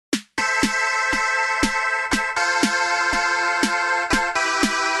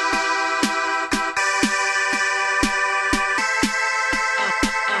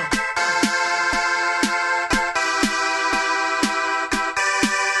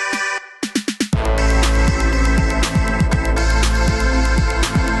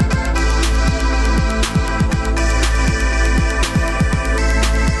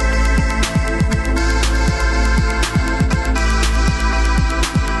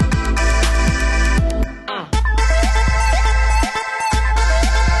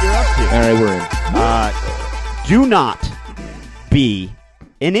Do not be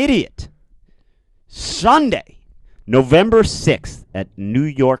an idiot. Sunday, November 6th at New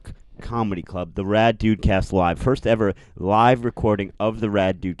York Comedy Club, the Rad Dudecast Live. First ever live recording of the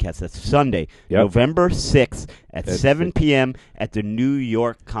Rad Dudecast. That's Sunday, November 6th at 7 p.m. at the New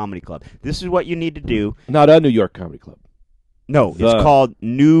York Comedy Club. This is what you need to do. Not a New York Comedy Club. No, it's called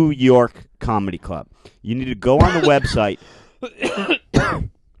New York Comedy Club. You need to go on the website.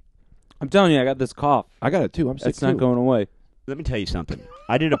 I'm telling you, I got this cough. I got it too. I'm sick It's not going away. Let me tell you something.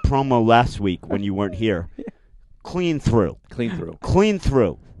 I did a promo last week when you weren't here. Clean through. Clean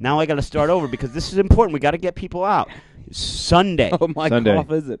through. Now I got to start over because this is important. We got to get people out. Sunday. Oh, my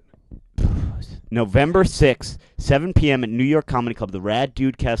cough is it? November 6th, 7 p.m. at New York Comedy Club, the Rad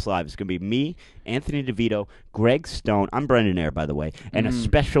Dudecast Live. It's going to be me, Anthony DeVito, Greg Stone. I'm Brendan Ayer, by the way, and a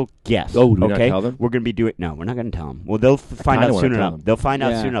special guest. Oh, do we not tell them? We're going to be doing... No, we're not going to tell them. Well, they'll find out soon enough. They'll find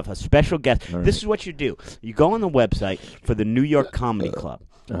out soon enough. A special guest. Right. This is what you do. You go on the website for the New York Comedy Club.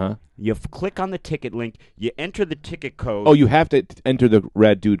 You click on the ticket link. You enter the ticket code. Oh, you have to enter the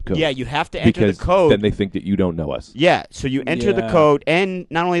Rad Dude code. Yeah, you have to enter the code. Then they think that you don't know us. Yeah, so you enter the code, and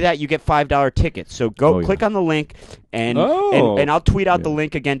not only that, you get $5 tickets. So go click on the link, and I'll tweet out the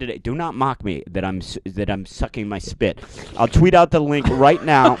link again today. Do not mock me that I'm sucking my spit. I'll tweet out the link right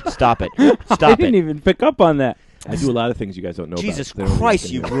now. Stop it. Stop I didn't even pick up on that. I do a lot of things you guys don't know Jesus about. Jesus Christ,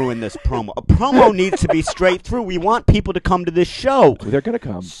 you've ruined this promo. A promo needs to be straight through. We want people to come to this show. Well, they're going to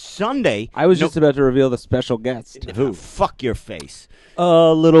come. Sunday. I was just about to reveal the special guest. Who? Fuck your face.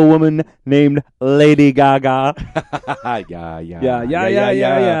 A little woman named Lady Gaga. Yeah.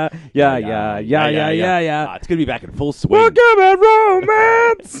 It's going to be back in full swing. Welcome at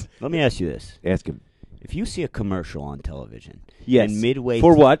romance. Let me ask you this. Ask him. If you see a commercial on television, yes, and midway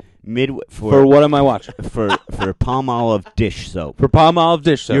for what? For what am I watching? For Palmolive dish soap. For Palmolive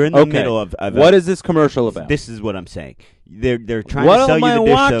dish soap. You're in the middle of what is this commercial about? This is what I'm saying. They're trying to sell you the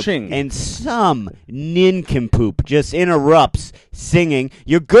dish watching? soap, and some nincompoop just interrupts singing.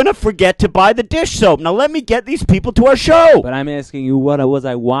 You're gonna forget to buy the dish soap. Now let me get these people to our show. But I'm asking you, what was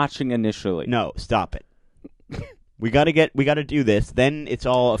I watching initially? No, stop it. We gotta do this. Then it's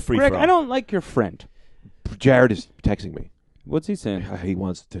all a free Greg, for all. I don't like your friend. Jared is texting me. What's he saying? He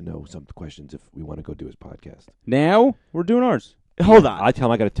wants to know some questions if we want to go do his podcast. Now? We're doing ours. Hold on. I tell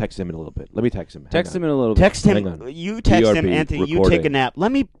him I got to text him in a little bit. Let me text him. Text him in a little bit. Text him. You text him, Anthony. Recording. You take a nap.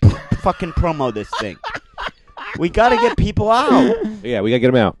 Let me fucking promo this thing. We got to get people out. Yeah, we got to get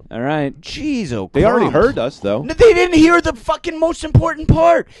them out. All right. Jeez, oh, they already heard us, though. No, they didn't hear the fucking most important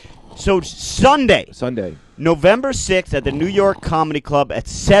part. So Sunday, November 6th at the New York Comedy Club at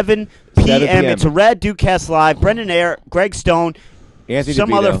 7 p.m. It's a Rad Dudecast Live. Brendan Ayer, Greg Stone, Anthony some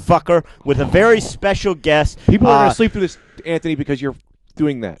DeVito. other fucker with a very special guest. People are going to sleep through this, Anthony, because you're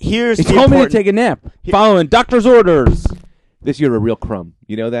doing that. He told me to take a nap, following doctor's orders. You're a real crumb.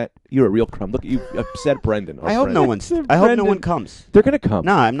 You know that? You're a real crumb. Look, you upset Brendan. I hope no one comes. They're going to come.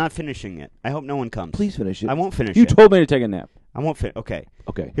 No, I'm not finishing it. I hope no one comes. Please finish it. I won't finish it. You told me to take a nap. I won't finish. Okay.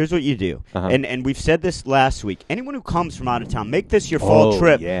 Okay. Here's what you do. And we've said this last week. Anyone who comes from out of town, make this your fall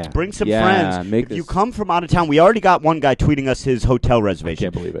trip. Yeah. Bring some friends. If you come from out of town, we already got one guy tweeting us his hotel reservation. I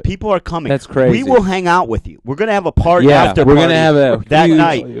can't believe it. People are coming. That's crazy. We will hang out with you. We're going to have a party after we're party. We're going to have a that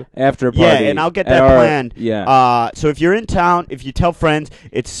night. After party. Yeah, and I'll get that planned. Yeah. So if you're in town, if you tell friends,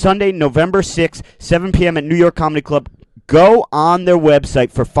 it's Sunday, November 6th, 7 p.m. at New York Comedy Club. Go on their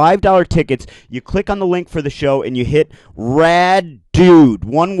website for $5 tickets. You click on the link for the show, and you hit Rad Dude.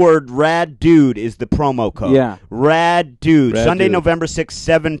 One word, Rad Dude is the promo code. Yeah. Rad Dude. Sunday, Dude. November 6th,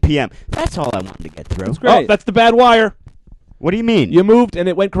 7 p.m. That's all I wanted to get through. That's great. Oh, that's the bad wire. What do you mean? You moved, and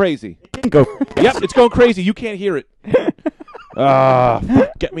it went crazy. It didn't go. Yep, it's going crazy. You can't hear it.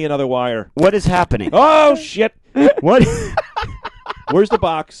 Get me another wire. What is happening? Oh, shit. What? Where's the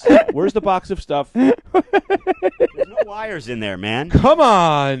box? Where's the box of stuff? There's no wires in there, man. Come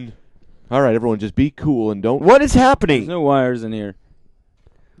on. All right, everyone, just be cool and don't... What is happening? There's no wires in here.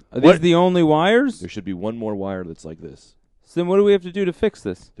 Are these the only wires? There should be one more wire that's like this. So then what do we have to do to fix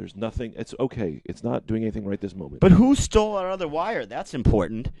this? There's nothing. It's okay. It's not doing anything right this moment. But who stole our other wire? That's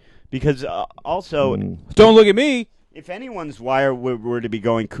important. Because also... Don't look at me. If anyone's wire were to be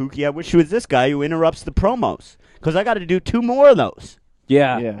going kooky, I wish it was this guy who interrupts the promos. Because I got to do 2 more of those.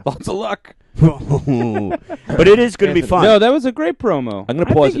 Yeah. Lots of luck. But it is going to be fun. No, that was a great promo. I'm going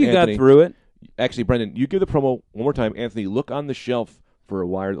to pause I think you Anthony. got through it. Actually, Brendan, you give the promo one more time. Anthony, look on the shelf for a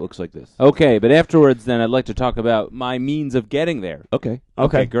wire that looks like this. Okay, but afterwards, then I'd like to talk about my means of getting there. Okay.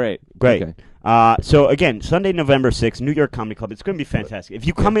 Okay. Great. Great. Okay. So again, Sunday, November 6th, New York Comedy Club. It's going to be fantastic. If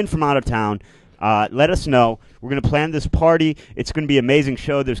you come in from out of town, let us know. We're going to plan this party. It's going to be an amazing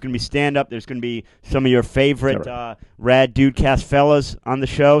show. There's going to be stand-up. There's going to be some of your favorite Rad Dudecast fellas on the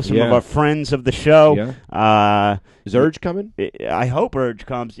show, some of our friends of the show. Yeah. Is Urge coming? I hope Urge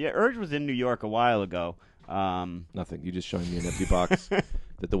comes. Yeah, Urge was in New York a while ago. Nothing. You just showing me an empty box that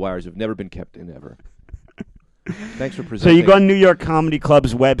the wires have never been kept in ever. Thanks for So presenting. you go on New York Comedy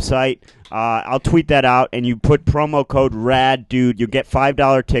Club's website. I'll tweet that out, and you put promo code RADDUDE. You get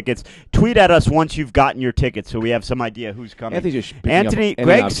 $5 tickets. Tweet at us once you've gotten your tickets, so we have some idea who's coming. Anthony's just picking up any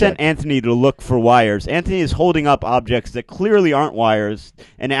Greg object. sent Anthony to look for wires. Anthony is holding up objects that clearly aren't wires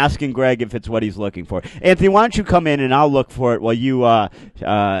and asking Greg if it's what he's looking for. Anthony, why don't you come in and I'll look for it while you I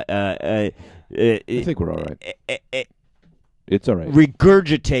think we're all right. It's all right.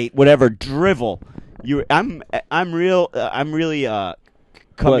 regurgitate whatever drivel. I'm really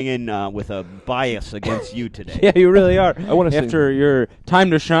coming in with a bias against you today. Yeah, you really are. I want to After your time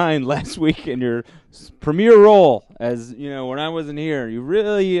to shine last week and your premiere role, as you know, when I wasn't here, you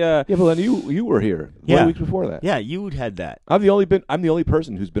really. Yeah, but then you were here. Yeah. 1 week before that. Yeah, you had that. I'm the only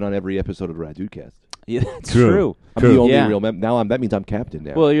person who's been on every episode of the Rad Dudecast. Yeah, that's True. true. I'm the only Yeah. real member. Now that means I'm captain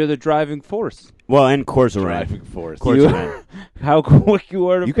now. Well, you're the driving force. Well, and Corsaran. driving force. Corsaran. How quick you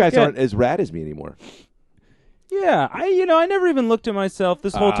are to You guys forget. aren't as rad as me anymore. Yeah, I never even looked at myself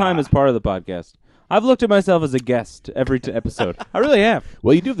this whole time as part of the podcast. I've looked at myself as a guest every episode. I really have.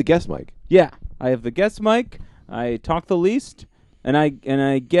 Well, you do have the guest mic. Yeah, I have the guest mic. I talk the least, and I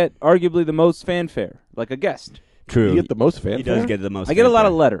get arguably the most fanfare, like a guest. True. You get the most fanfare. He does get the most. I get a lot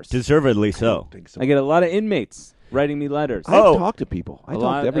fanfare. of letters. Deservedly so. I think so. I get a lot of inmates writing me letters. I talk to people. I a talk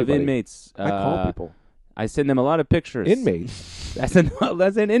lot to everybody. of inmates. I call people. I send them a lot of pictures. Inmates. I send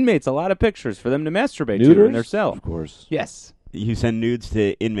inmates a lot of pictures for them to masturbate to Neuters? in their cell. Of course. Yes. You send nudes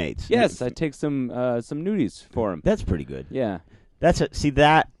to inmates. Yes, I take some nudies for them. That's pretty good. Yeah. See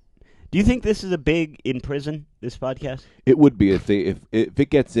that. Do you think this is a big in prison? This podcast? It would be if it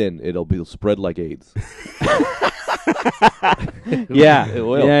gets in, it'll spread like AIDS. Yeah. It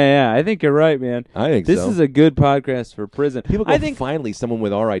will. Yeah. I think you're right, man. I think This so. is a good podcast for prison. People go, I think finally, someone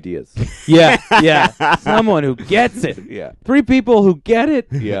with our ideas. Yeah. Someone who gets it. Yeah. 3 people who get it.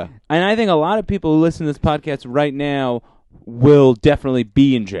 Yeah. And I think a lot of people who listen to this podcast right now will definitely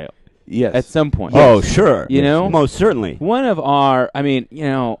be in jail Yes. at some point. Oh, sure. You know? Most certainly. One of our, man,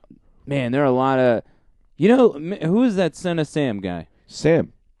 there are a lot of, who is that Son of Sam guy?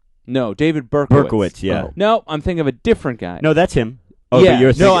 Sam. No, David Berkowitz. Berkowitz, yeah. Oh. No, I'm thinking of a different guy. No, that's him. Oh, yeah, but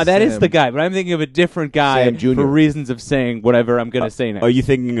you're thinking, no, that is Sam. the guy, but I'm thinking of a different guy Sam Jr. for reasons of saying whatever I'm going to say next. Are you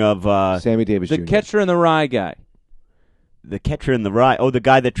thinking of Sammy Davis the Jr. Catcher in the Rye guy. the Catcher in the Rye? Oh, the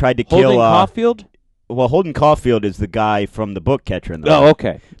guy that tried to Holden kill. Caulfield? Well, Holden Caulfield is the guy from the book Catcher in the Rye. Oh,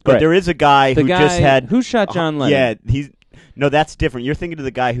 okay. But Great. there is a guy the who guy just had. who shot John Lennon. Yeah, no, that's different. You're thinking of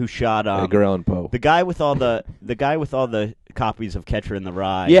the guy who shot Edgar Allan Poe. the guy with all the copies of Catcher in the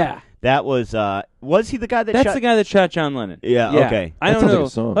Rye. Yeah. That was he the guy that That's shot? the guy that shot John Lennon. Yeah, okay. I That don't sounds like know. a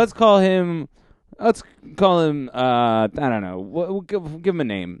song. Let's call him, I don't know. We'll give him a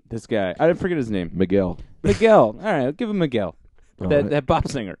name, this guy. I forget his name. Miguel. Miguel. All right, I'll give him Miguel. All That right. that pop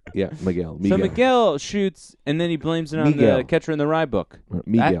singer. Yeah, Miguel. So Miguel shoots, and then he blames it on Miguel. the Catcher in the Rye book.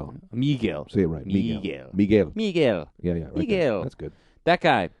 Miguel. Miguel. Say it right. Miguel. Miguel. Miguel. Miguel. Yeah, right there. Miguel. That's good. That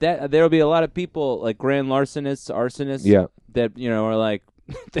guy. There'll be a lot of people like grand larcenists, arsonists. Yeah. That are like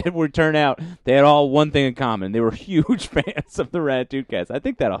that would turn out they had all one thing in common. They were huge fans of the Rad Dudecast. I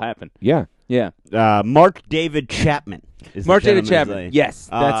think that'll happen. Yeah. Yeah. Mark David Chapman. Is the Mark David gentleman's Chapman. name. Yes,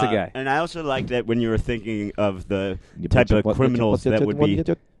 that's the guy. And I also like that when you were thinking of the type of criminals that would be.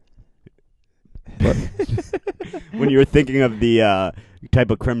 When you were thinking of the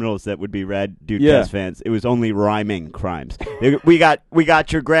type of criminals that would be Rad Dudecast Yeah. fans, it was only rhyming crimes. We got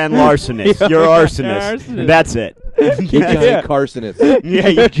your grand larcenist, your arsonist. Arsonist. That's it. You're Johnny Carsonist. Yeah,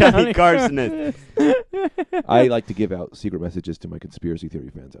 you're Johnny Carsonist. I like to give out secret messages to my conspiracy theory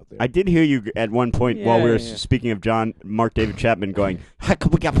fans out there. I did hear you at one point while we were Yeah. speaking of Mark David Chapman going, "How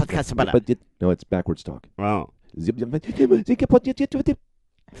come we got podcast about it?" No, it's backwards talk. Wow.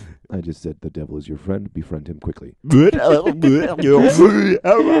 I just said the devil is your friend. Befriend him quickly. Befriend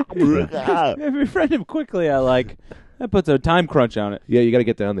him quickly. I like. That puts a time crunch on it. Yeah, you got to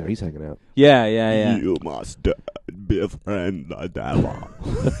get down there. He's hanging out. Yeah. You must befriend the devil.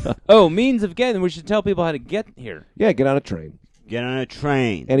 Oh, means of getting. We should tell people how to get here. Yeah, get on a train. Get on a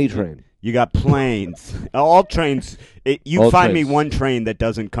train. Any train. You got planes. All trains. You All find me trains. one train that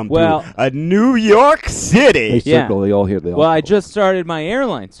doesn't come Well- through New York They City. Yeah. circle. They all hear. They all Well, I just started my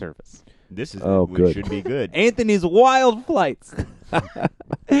airline service. This is Oh, we good. should be good. Anthony's Wild Flights,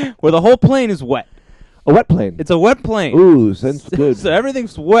 where the whole plane is wet. a wet plane. It's a wet plane. Ooh, sounds good. So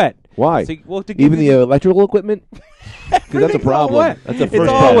everything's wet. Why? So, well, to Even give the you electrical equipment? Because that's a everything's all problem. wet. That's the It's first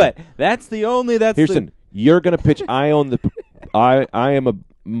all problem. wet. That's the only. That's Houston, you're gonna pitch. I own the. I am a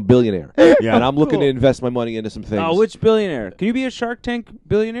billionaire. Yeah. And I'm looking Cool. to invest my money into some the. things. Oh, which billionaire? Can you be a Shark Tank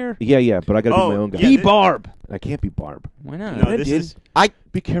billionaire? Yeah, but I gotta Oh, be my own guy. yeah, Be this- Barb. I can't be Barb. Why not? No, this is I.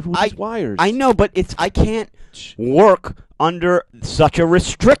 Be careful with I- these wires. I know, but I can't work under such a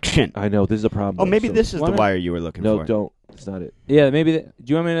restriction. I know. This is a problem. Oh, maybe so- this is Why the not? wire you were looking No, for. don't. That's not it. Yeah, maybe. Do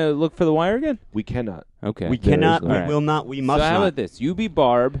you want me to look for the wire again? We cannot. Okay. We There is cannot. no- We Alright. will not. We must so how not. about this? You be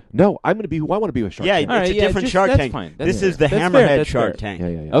Barb. No, I'm gonna be who I want to be with Shark Yeah, Tank. All right, it's a yeah, different just- Shark that's Tank. fine. That's This is the fair. That's Hammerhead fair. That's Shark fair.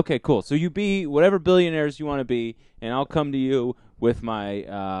 Tank. Yeah. Okay, cool. So you be whatever billionaires you want to be, and I'll come to you with my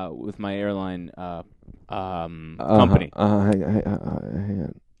airline company. Hang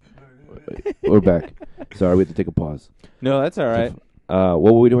on. We're back. Sorry, we have to take a pause. No, that's all right. What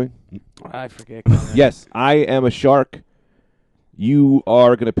were we doing? I forget. Yes, I am a shark. You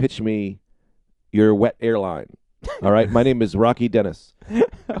are going to pitch me your wet airline. All right. My name is Rocky Dennis.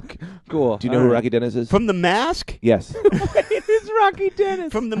 Okay, cool. Do you know who Rocky Dennis is? From The Mask? Yes. It's Rocky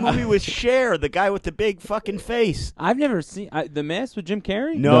Dennis. From the movie with Cher, the guy with the big fucking face. I've never seen The Mask with Jim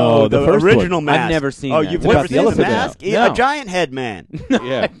Carrey. No, the first original one. Mask. I've never seen Oh, that. you've It's never about the seen The elephant Mask? man. Yeah, No. a giant head man.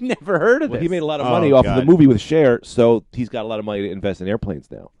 Yeah. I've never heard of Well, this. he made a lot of Oh, money off of God. the movie with Cher, so he's got a lot of money to invest in airplanes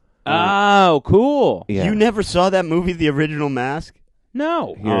now. Oh, cool. Yeah. You never saw that movie, The Original Mask?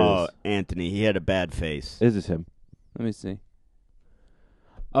 No. Here it Oh, is. Anthony, he had a bad face. This is him. Let me see.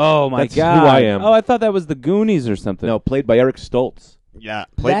 Oh my That's who God! I am. Oh, I thought that was the Goonies or something. No, played by Eric Stoltz. Yeah,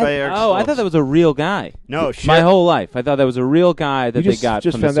 played That- by Eric Oh, I Stoltz. thought that was a real guy. No, Cher. My whole life, I thought that was a real guy that You just they got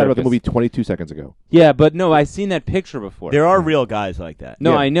just from found the out about the circus. movie 22 seconds ago. Yeah, but no, I seen that picture before. There are real guys like that.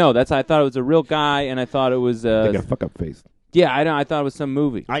 No, Yeah. I know. I thought it was a real guy, and I thought it was. They got a fuck up face. Yeah, I know. I thought it was some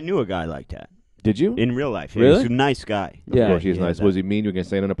movie. I knew a guy like that Did you? in real life. He Really? was a nice guy. Of Yeah. course, he's Yeah, nice. that- Was he mean? You were gonna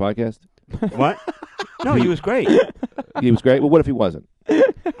say it on a podcast? What? No, he was great. He was great. Well, what if he wasn't?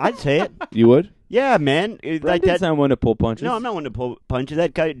 I'd say it. You would? Yeah, man. Like Brendan's that. not one to pull punches. No, I'm not one to pull punches.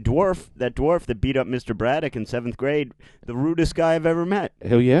 That guy, that dwarf that beat up Mr. Braddock in 7th grade, the rudest guy I've ever met.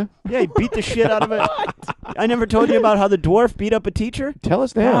 Hell yeah. Yeah, he beat the shit out of it. I never told you about how the dwarf beat up a teacher? Tell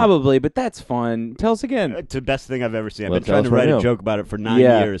us now. Probably, but that's fun. Tell us again. It's the best thing I've ever seen. I've Well, been tell trying us to right write now. a joke about it for 9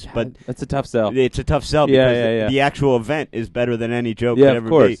 Yeah. years, but That's a tough sell. it's a tough sell Yeah, because yeah. the actual event is better than any joke Yeah, could of ever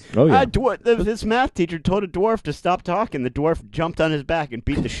course. be. Oh, yeah. This math teacher told a dwarf to stop talking. The dwarf jumped on his back and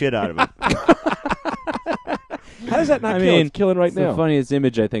beat the shit out of him. How does that not I kill? mean, It's killing right It's now. the funniest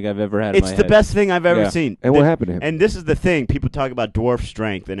image I think I've ever had in It's my the head. best thing I've ever Yeah. seen. And what happened to him? And this is the thing. People talk about dwarf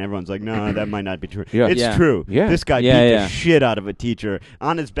strength, and everyone's like, no, that might not be true. Yeah. It's Yeah. true. Yeah. This guy Yeah, beat yeah. the shit out of a teacher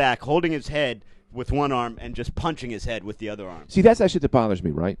on his back, holding his head with one arm and just punching his head with the other arm. See, that's that shit that bothers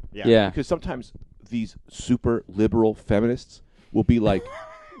me, right? Yeah. Because sometimes these super liberal feminists will be like,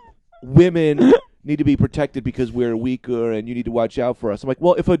 women need to be protected because we're weaker and you need to watch out for us. I'm like,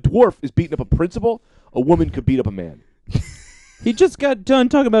 well, if a dwarf is beating up a principal, a woman could beat up a man. He just got done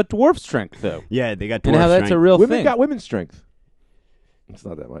talking about dwarf strength, though, Yeah, they got dwarf and how that's a strength. real Women thing. got women's strength. It's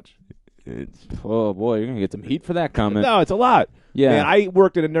not that much. Oh boy, you're gonna get some heat for that comment. No, it's a lot. Yeah. Man, I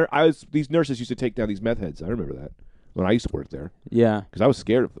worked at these nurses used to take down these meth heads. I remember that when I used to work there Yeah, because I was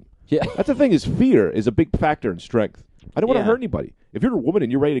scared of them. yeah. That's the thing is fear is a big factor in strength. I don't want to Yeah. hurt anybody. If you're a woman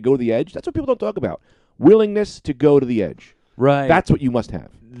and you're ready to go to the edge, that's what people don't talk about. Willingness to go to the edge. Right. That's what you must have.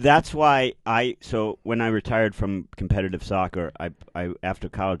 That's why so when I retired from competitive soccer, I after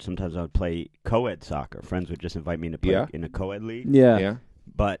college sometimes I would play co-ed soccer. Friends would just invite me to play Yeah. in a co-ed league. yeah.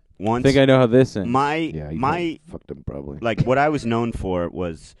 But I once think I know how this ends. my Yeah, you my fucked them probably. like what I was known for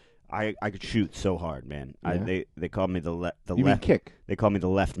was I could shoot so hard, man. Yeah. They called me the you mean left kick? they called me the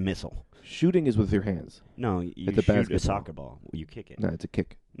left missile. Shooting is with your hands. No, you It's a shoot basketball. a soccer ball. You kick it. No, it's a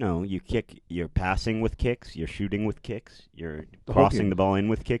kick. No, you kick. You're passing with kicks. You're shooting with kicks. You're The whole crossing game. the ball in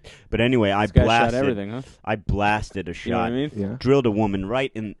with kick. But anyway, I This guy blasted. shot everything, huh? I blasted a You know what I shot. mean? Yeah. Drilled a woman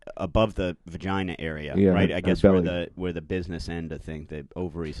right in above the vagina area. Yeah, right. her- I her guess belly. where the business end of thing, the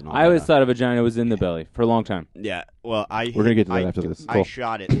ovaries and all. I that always are. thought a vagina was in the belly for a long time. Yeah. Well, We're gonna get to that after this. I Cool.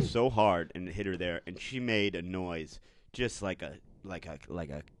 shot it so hard and hit her there, and she made a noise just like a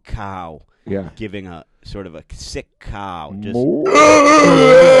cow Yeah. giving a sort of a sick cow, just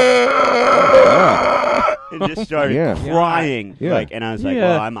and just started Yeah. crying. Yeah. And I was like, Yeah.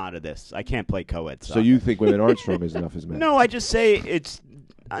 well, I'm out of this. I can't play co-ed So soccer. you think women aren't strong as enough as men? No, I just say it's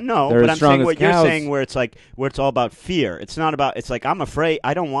No, They're but as I'm strong saying as what you're cows. saying, where it's all about fear. It's not about. It's like I'm afraid.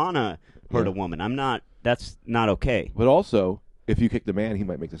 I don't want to hurt a woman. I'm not. That's not okay. But also, if you kick the man, he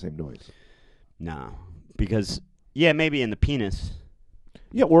might make the same noise. No, because maybe in the penis.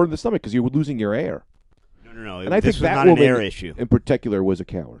 Yeah, or in the stomach because you're losing your air. No. And I this think was that not an woman air issue. in particular was a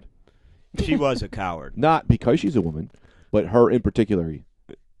coward. She was a coward. Not because she's a woman, but her in particular,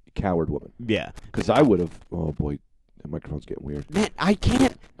 coward woman. Yeah. Because I would have. Oh boy, the microphone's getting weird. Man, I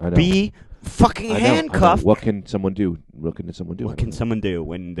can't I know. be fucking I know. handcuffed. What can someone do? What can someone do? What can someone do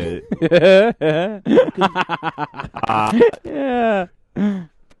when the Yeah.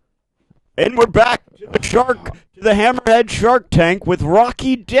 And we're back to the Hammerhead Shark Tank with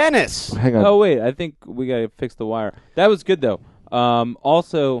Rocky Dennis. Hang on. Oh wait, I think we gotta fix the wire. That was good though.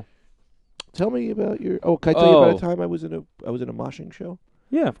 Also, Tell me about your. Oh, can I tell you about Oh. a time I was in a moshing show?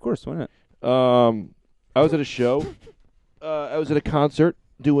 yeah, of course, why not? I was at a show. I was at a concert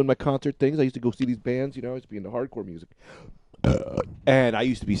doing my concert things. I used to go see these bands. I used to be into hardcore music. And I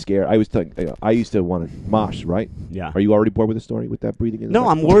used to be scared. I was telling. I used to want to mosh. Right? Yeah. Are you already bored with the story with that breathing? In the No,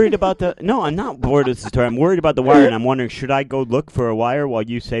 I'm worried about the. No, I'm not bored with the story. I'm worried about the wire, and I'm wondering, should I go look for a wire while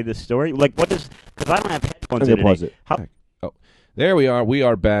you say this story? Like, what is? Because I don't have headphones I'm in gonna pause today. it. How, Oh, there we are. We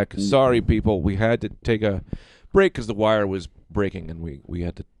are back. Sorry, people. We had to take a break because the wire was breaking, and we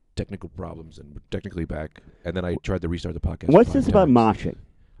had the technical problems, and we're technically back. And then I tried to restart the podcast. what's for this 5 about times. moshing?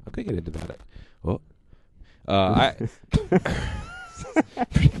 I'm gonna get into that. Oh, I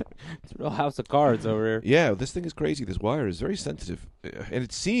It's a real house of cards over here. yeah. This thing is crazy. This wire is very sensitive, and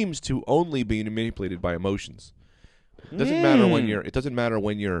it seems to only be manipulated by emotions. It doesn't matter when you're. It doesn't matter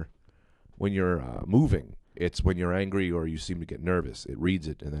when you're moving. It's when you're angry or you seem to get nervous. It reads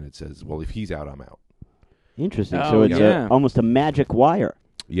it, and then it says, "Well, if he's out, I'm out." Interesting. Oh, So it's yeah. almost a magic wire,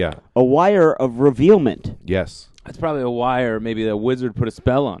 Yeah. a wire of revealment. Yes. That's probably a wire. Maybe the wizard put a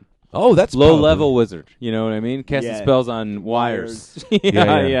spell on. Oh, that's Low probably- level wizard. You know what I mean? Casting Yeah. spells on wires. Yeah,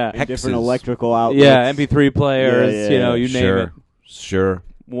 yeah. yeah. And different Hexes. electrical outlets. Yeah, MP3 players. Yeah, you know, yeah. you Sure. name it. Sure.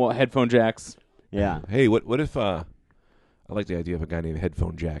 Well, headphone jacks. Yeah. Hey, what if I like the idea of a guy named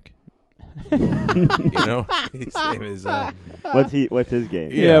Headphone Jack. You know, his name is. What's his game?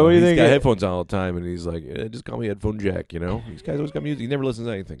 Yeah, what do you he's think got it- headphones on all the time, and he's like, just call me Headphone Jack. You know, these guys always got music. He never listens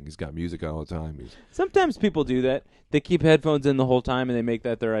to anything. He's got music all the time. Sometimes people do that. They keep headphones in the whole time and they make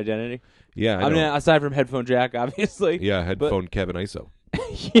that their identity. Yeah, I I know. mean, aside from headphone jack, obviously. Yeah, Headphone Kevin ISO.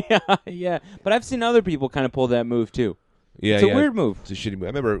 yeah. But I've seen other people kind of pull that move too. Yeah, It's a yeah. weird move. It's a shitty move. I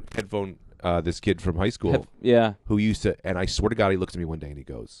remember Headphone. This kid from high school Yeah. who used to, and I swear to God, he looks at me one day and he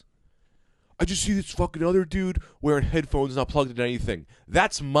goes, I just see this fucking other dude wearing headphones not plugged into anything.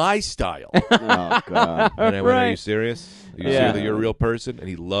 That's my style. Oh God. And I went, are you Right. serious? Are you Yeah. serious that you're a real person? And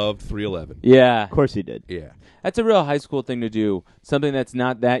he loved 311. Yeah. Of course he did. Yeah. That's a real high school thing to do. Something that's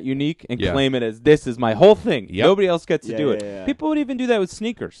not that unique and Yeah. claim it as this is my whole thing. Yep. Nobody else gets to Yeah, do yeah, it. yeah. People would even do that with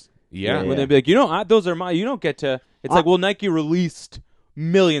sneakers. Yeah. When they'd be like, those are my. You don't get to. It's like, well, Nike released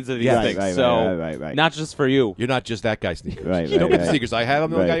millions of these Yeah, things, right, so right. not just for you. You're not just that guy sneakers. Right, You don't right, get the right. sneakers I have. I'm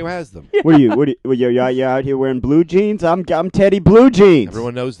the only Right. guy who has them. What are you? You're out here wearing blue jeans? I'm Teddy Blue Jeans.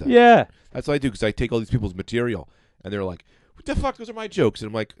 Everyone knows that. Yeah. That's what I do because I take all these people's material and they're like, what the fuck? Those are my jokes. And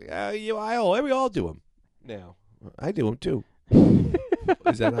I'm like, we all do them. Now, I do them too.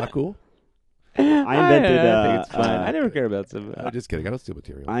 Is that not cool? I invented. I think it's fine. I never care about some. I'm just kidding. I don't steal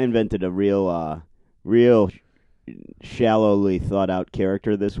material. I invented a real shallowly thought out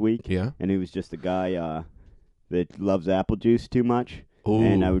character this week. Yeah. And he was just a guy that loves apple juice too much. Ooh.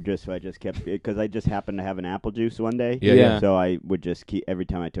 And I just kept, because I just happened to have an apple juice one day. Yeah, yeah. So I would just keep, every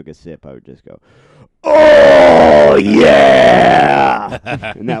time I took a sip, I would just go, oh, yeah!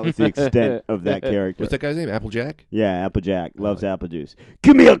 And that was the extent of that character. What's that guy's name? Applejack? Yeah, Applejack loves apple juice.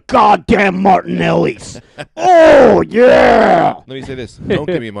 Give me a goddamn Martinelli's. Oh, yeah! Let me say this. Don't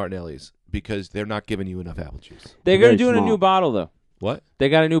give me Martinelli's because they're not giving you enough apple juice. They're Very gonna do it in a small. new bottle though. What? They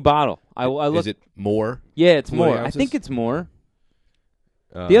got a new bottle. I looked. Is it more? Yeah, it's 40 more. I ounces? think it's more.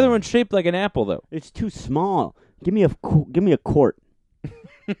 The other one's shaped like an apple though. It's too small. Give me a quart.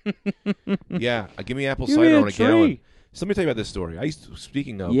 Yeah. Give me apple Give me cider a on a gallon. tree. So let me tell you about this story. I used to,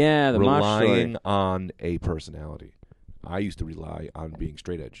 speaking of Yeah, the mosh relying story. on a personality, I used to rely on being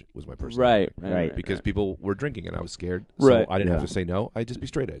straight edge was my personality. Right. Because people were drinking and I was scared. So Right. I didn't Yeah. have to say no. I'd just be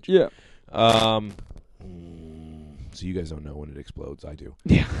straight edge. Yeah. So you guys don't know when it explodes. I do.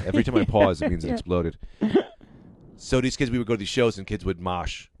 Yeah. Every time I pause, it means it exploded. So these kids, we would go to these shows and kids would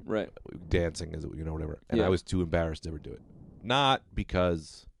mosh, Right. dancing, as whatever. And Yeah. I was too embarrassed to ever do it. Not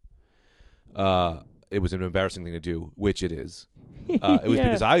because it was an embarrassing thing to do, which it is. It was Yeah.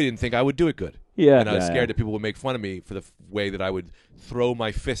 because I didn't think I would do it good. Yeah. And I was Yeah. scared that people would make fun of me for the way that I would throw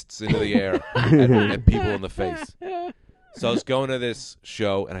my fists into the air at people in the face. So I was going to this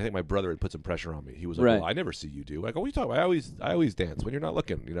show, and I think my brother had put some pressure on me. He was like, Right. "Well, I never see you do." I go, "What are you talking about? I always dance when you're not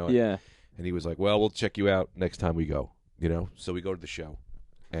looking, you know." Yeah. And he was like, "Well, we'll check you out next time we go." You know. So we go to the show,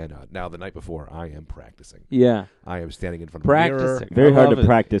 and now the night before, I am practicing. Yeah. I am standing in front of a mirror. Practicing. Very I hard love to it.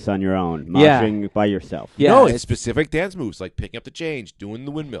 practice on your own, Yeah. moshing by yourself. Yeah, no, it's- it's specific dance moves like picking up the change, doing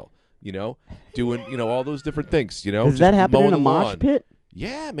the windmill, doing all those different things. Does just that happen in mowing a the mosh lawn. pit?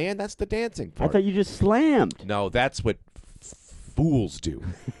 Yeah, man, that's the dancing I part. thought you just slammed. No, that's what fools do.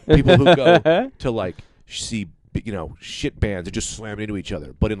 People who go to like see shit bands and just slam into each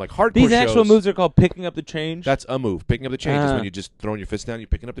other. But in like hardcore These actual shows, moves are called picking up the change. that's a move. Picking up the change is Ah. when you're just throwing your fist down, you're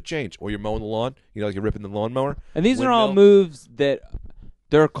picking up the change, or you're mowing the lawn. Like you're ripping the lawnmower. And these are all Windmill. moves that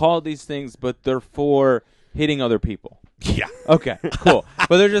they're called these things, but they're for hitting other people. Yeah. Okay, cool.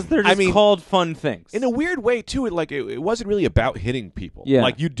 But they're just I mean, called fun things. In a weird way too, it wasn't really about hitting people. Yeah.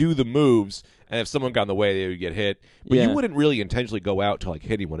 Like you do the moves, and if someone got in the way, they would get hit. But Yeah. you wouldn't really intentionally go out to like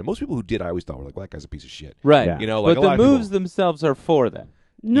hit anyone. And most people who did, I always thought were like, well, that guy's a piece of shit. right. Yeah. Like but a the lot of moves people, themselves are for that.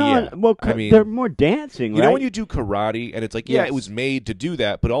 No, Yeah. well, I mean- they're more dancing, You right? know when you do karate, and it's like, yeah, Yes. it was made to do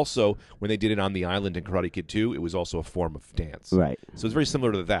that, but also when they did it on the island in Karate Kid 2, it was also a form of dance. Right. So it's very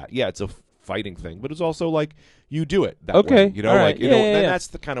similar to that. Yeah, it's a fighting thing, but it's also like you do it that Okay, way. all right. Like Yeah, yeah, and yeah. that's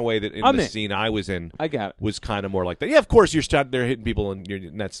the kind of way that in I'm the in. scene I was in I got it. was kind of more like that. Yeah, of course you're standing there hitting people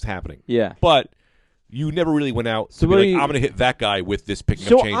and that's happening. Yeah. But you never really went out So to be what like, do you- I'm going to hit that guy with this picking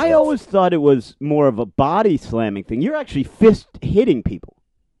So up change. I move. always thought it was more of a body slamming thing. You're actually fist hitting people.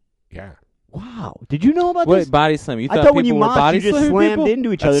 Yeah. Wow. Did you know about Wait, this? body slam. You I thought thought when you people were moshed, body you just slamming slammed people?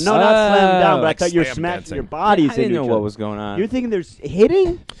 into each other. That's- No, not slammed down, but I like thought you were slam smashing dancing. your bodies I didn't into know each what other. was going on. You're thinking there's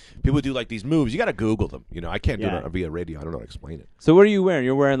hitting? People do like these moves. You got to Google them. I can't do Yeah. it via radio. I don't know how to explain it. So what are you wearing?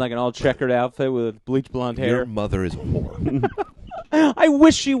 You're wearing like an all checkered outfit with bleach blonde Your hair. mother is a whore. I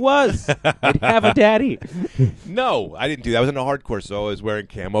wish she was. I'd have a daddy. No, I didn't do that. I was in a hardcore, so I was wearing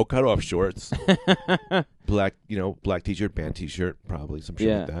camo cutoff shorts, black t-shirt, band t-shirt, probably some shit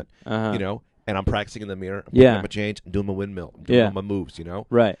Yeah. like that. Uh-huh. And I'm practicing in the mirror. I'm Yeah. picking up a change. I'm doing my windmill. I'm doing Yeah. all my moves.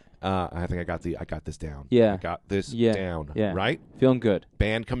 Right. I think I got this down. Yeah. I got this Yeah. down. Yeah. Right. Feeling good.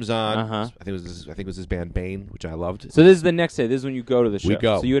 Band comes on. Uh-huh. I think it was this band Bane, which I loved. So this is the next day. This is when you go to the show. We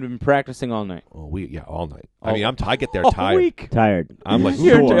go. So you had been practicing all night. all night. All- I get there all tired. week. Tired. I'm like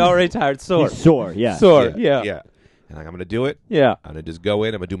You're Sore. already tired. Sore. He's sore, yeah. Sore. Yeah. yeah. And I'm gonna do it. Yeah. I'm gonna just go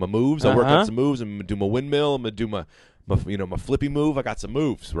in. I'm gonna do my moves. I'll work Uh-huh. on some moves. I'm gonna do my windmill. I'm gonna do my flippy move. I got some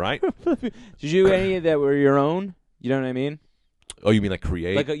moves, right? Did you do any that were your own? You know what I mean? Oh, you mean like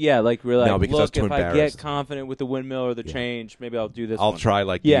create? Like like we're like, No, because I was look, too if I get embarrassed. confident with the windmill or the Yeah. change, maybe I'll do this. I'll one. try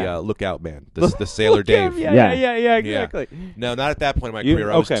like Yeah. the Lookout Man, the Sailor Dave. Yeah, exactly. No, not at that point in my You-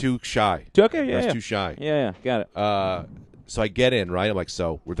 career. I was okay. too shy. Okay, yeah, I was yeah. too shy. Yeah, got it. So I get in, right? I'm like,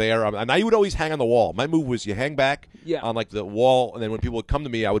 so we're there. And I would always hang on the wall. My move was you hang back Yeah. on like the wall, and then when people would come to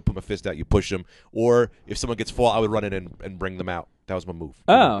me, I would put my fist out, you push them. Or if someone gets full, I would run in and bring them out. That was my move.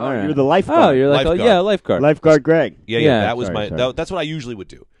 Oh, all right. You're the lifeguard. Oh, you're like, Lifeguard. lifeguard. Lifeguard Greg. Yeah, Yeah. that was Sorry. that's what I usually would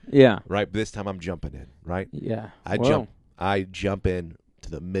do, Yeah. right? But this time I'm jumping in, right? Yeah. I Whoa. jump in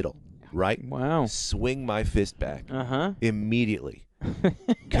to the middle, right? Wow. Swing my fist back. Uh-huh. Immediately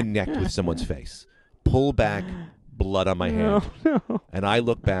connect with someone's face. Pull back, blood on my hand. No. And I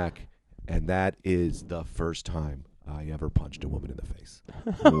look back, and that is the first time I ever punched a woman in the face.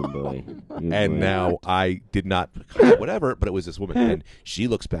 Oh, boy. And now I did not, whatever, but it was this woman. And she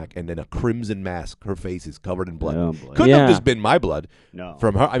looks back, and then a crimson mask. Her face is covered in blood. Oh, boy. Couldn't Yeah. have just been my blood No.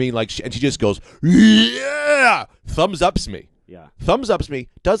 from her. I mean, like, and she just goes, yeah, thumbs ups me. Yeah. Thumbs ups me,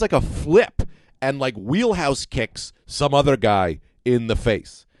 does like a flip, and like wheelhouse kicks some other guy in the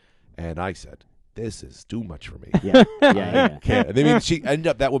face. And I said, this is too much for me. Yeah. Yeah. Can't. And I mean,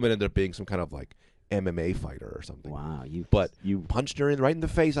 that woman ended up being some kind of like MMA fighter or something. Wow. But you punched her right in the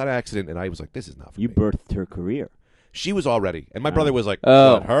face on accident, and I was like, this is not for you me. birthed her career. She was all ready. And my brother was like,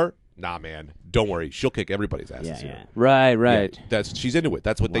 Oh. what, her? Nah, man. Don't worry. She'll kick everybody's asses Yeah. here. Yeah. Right, right. Yeah, she's into it.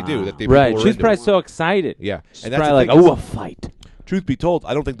 That's what they do. Wow. That they, Right. people are She's into probably it. so excited. Yeah. She's And that's probably the like, thing oh, is, a fight. truth be told,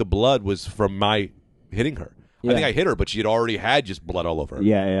 I don't think the blood was from my hitting her. Yeah. I think I hit her, but she had already had just blood all over her.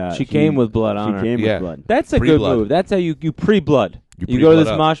 Yeah. Yeah. She came with blood on She her. came Yeah. with blood. That's a good Pre-blood. move. That's how you pre-blood. You You go to pre-blood this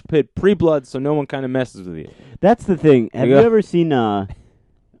up. mosh pit pre-blood, so no one kind of messes with you. That's the thing. Have you Yeah. ever seen the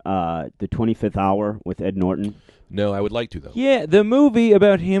 25th Hour with Ed Norton? No, I would like to, though. Yeah, the movie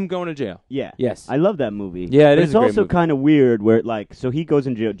about him going to jail. Yeah. Yes. I love that movie. Yeah, it but is It's a great also movie. kind of weird where, like, so he goes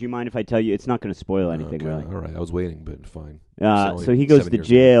in jail. Do you mind if I tell you? It's not going to spoil anything, Okay, really. All right. I was waiting, but fine. So he goes to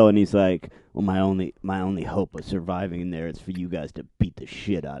jail and he's like, well, my only hope of surviving in there is for you guys to beat the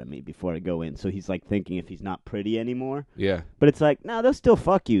shit out of me before I go in. So he's like thinking if he's not pretty anymore. Yeah. But it's like, no, they'll still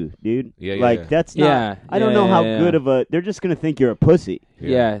fuck you, dude. Yeah, yeah, like yeah. that's Yeah, not. I don't yeah, know how yeah, good yeah. of a. They're just gonna think you're a pussy.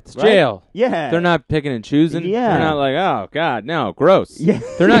 Yeah, it's Right? jail. Yeah. They're not picking and choosing. Yeah. They're not like, oh, God, no, gross. Yeah.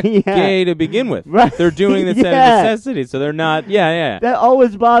 They're not Yeah. gay to begin with. Right. They're doing this out Yeah. of necessity, so they're not, yeah. That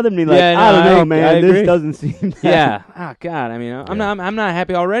always bothered me. Like Yeah, no, I don't know, I man. agree. This doesn't seem. That Yeah. Oh God. I mean, I'm not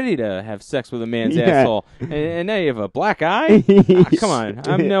happy already to have sex with a man's Yeah. asshole, and now you have a black eye. Ah, come on,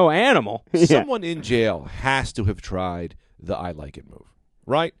 I'm no animal. Yeah. Someone in jail has to have tried the I like it move,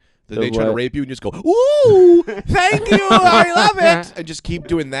 right? That The they try to what? rape you and just go, ooh, thank you, I love it, and just keep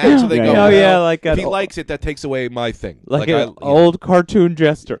doing that. So they Yeah, go, yeah. Oh, yeah, well, like if an he likes it, that takes away my thing. Like I- an old cartoon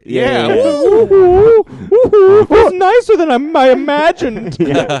jester. Yeah. It's nicer than I imagined.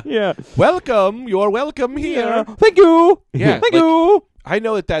 Yeah. yeah. Welcome, you're welcome here. Thank you. Yeah, Thank like- you. I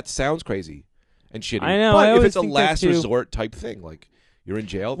know that sounds crazy and shitty. I know, but I if always it's a think that last too. resort type thing, like you're in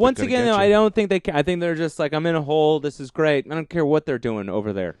jail. they're Once gonna again, get though, you. I don't think they can. I think they're just like, I'm in a hole. This is great. I don't care what they're doing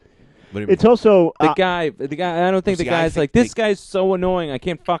over there. What do you mean? It's also The guy. I don't think the See, I guy's think like, this they- guy's so annoying. I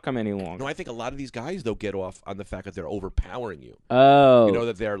can't fuck him any longer. No, I think a lot of these guys though get off on the fact that they're overpowering you. Oh. You know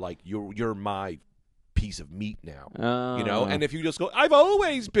that they're like you're my piece of meat now. Oh. You know, and if you just go, I've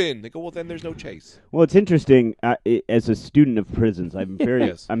always been. They go, well, then there's no chase. Well, it's interesting. As a student of prisons, I'm very,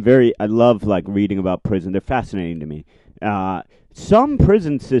 Yes. I love like reading about prison. They're fascinating to me. Some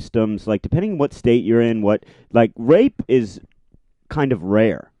prison systems, like depending on what state you're in, like rape is kind of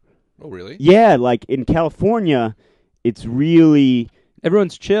rare. Oh, really? Yeah, like in California, it's really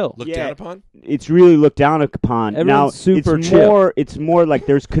Everyone's chill. Looked Yeah. down upon? it's really looked down upon. Everyone's Now super it's chill. more like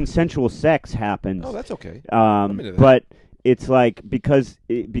there's consensual sex happens. Oh, that's okay. into that. But it's like because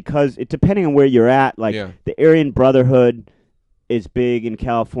it depending on where you're at, like Yeah. the Aryan Brotherhood is big in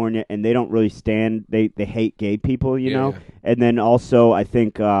California, and they don't really stand. They hate gay people, you Yeah, know. yeah. And then also, I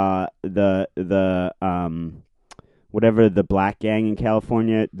think whatever the black gang in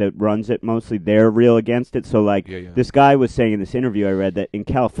California that runs it mostly, they're real against it. So like Yeah, yeah. this guy was saying in this interview I read that in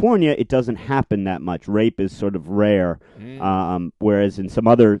California it doesn't happen that much. Rape is sort of rare, whereas in some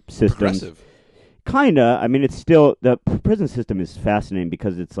other systems. Progressive. Kinda. I mean, it's still the prison system is fascinating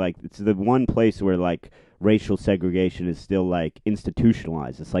because it's like it's the one place where like racial segregation is still like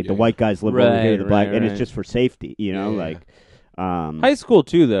institutionalized. It's like the Yeah, white guys live over here, Right, the black, right, and right. it's just for safety. You know, Yeah, yeah. like, High school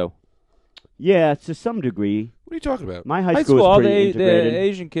too, though. yeah, to some degree. What are you talking about? My high High school school, all was pretty the integrated.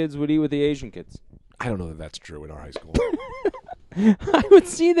 Asian kids would eat with the Asian kids. I don't know that that's true in our high school. I would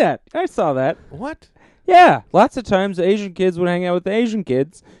see that. I saw that. What? Yeah, lots of times the Asian kids would hang out with the Asian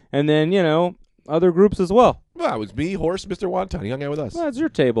kids, and then other groups as well. Well, it was me, Horst, Mr. Wonton. He hung out with us. Well, it's your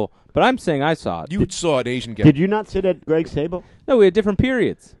table, but I'm saying I saw it. You saw an Asian guy. Did you not sit at Greg's table? No, we had different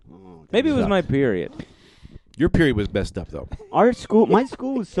periods. Oh, Maybe it was sucks. my period. Your period was messed up, though. Our school, my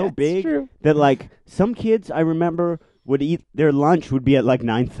school was so That's big true. that like some kids I remember would eat their lunch would be at like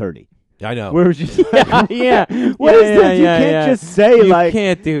 9:30. I know. Where it was just yeah. What is this? You yeah, can't yeah. just say You like,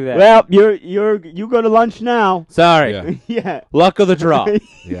 can't do that. well, you go to lunch now. Sorry. Yeah. Yeah. Luck of the draw.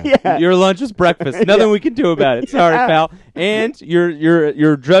 Yeah. Yeah. Your lunch is breakfast. Nothing we can do about it. Sorry, Yeah. pal. And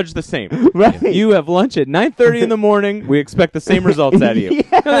you're judged the same. Right. You have lunch at 9:30 in the morning. We expect the same results out of you. Yeah. You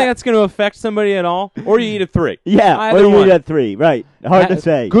don't think that's going to affect somebody at all? Or you eat at 3. Yeah, Either or you one. eat at 3. Right. Hard to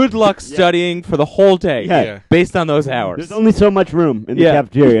say. Good luck studying for the whole day Yeah. Yeah. based on those hours. There's only so much room in the Yeah.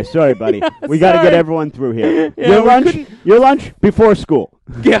 cafeteria. Sorry, buddy. We got to sorry. get everyone through here. Yeah, your we lunch, couldn't- your lunch before school.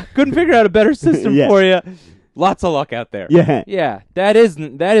 Yeah, couldn't figure out a better system Yeah. for you. Lots of luck out there. Yeah. Yeah, that is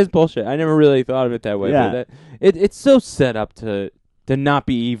bullshit. I never really thought of it that way. Yeah. But it's so set up to not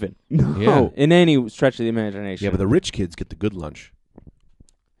be even No. Yeah. in any stretch of the imagination. Yeah, but the rich kids get the good lunch.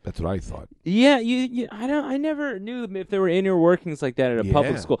 That's what I thought. Yeah, I never knew if there were inner workings like that at a Yeah.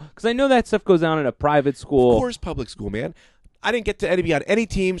 public school, because I know that stuff goes on at a private school. Of course, public school, man. I didn't get to be on any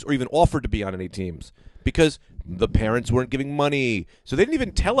teams or even offered to be on any teams because the parents weren't giving money. So they didn't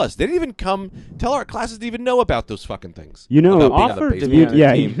even tell us. They didn't even come tell our classes to even know about those fucking things. You know, About being on the offered to baseball be You, on a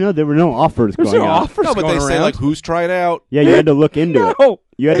yeah, team. you know there were no offers There's going no out. offers No, but going they say around. like, who's trying out? Yeah, you had to look into it. No,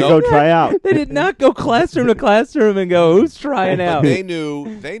 You had to No. go try out. they did not go classroom to classroom and go, "Who's trying But out?" they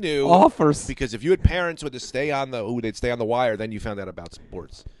knew Offers. because if you had parents who had to stay on they'd stay on the wire, then you found out about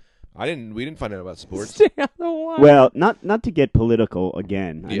sports. We didn't find out about sports. Stay on the wire. Well, not to get political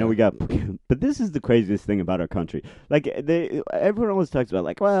again. I Yeah. know we got, but this is the craziest thing about our country. Like everyone always talks about,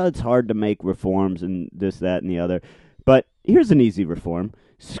 like, well, it's hard to make reforms and this, that, and the other. But here's an easy reform: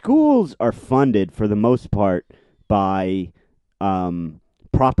 schools are funded for the most part by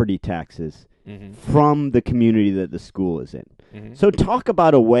property taxes Mm-hmm. from the community that the school is in. So talk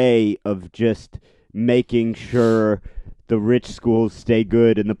about a way of just making sure the rich schools stay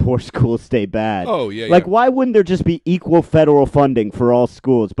good and the poor schools stay bad. Oh, yeah, Like, yeah. why wouldn't there just be equal federal funding for all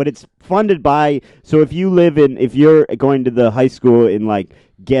schools? But it's funded by, so if you're going to the high school in, like,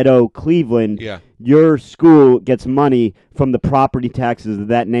 ghetto Cleveland, Yeah. your school gets money from the property taxes of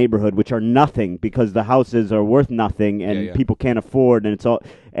that neighborhood, which are nothing because the houses are worth nothing and yeah. people can't afford,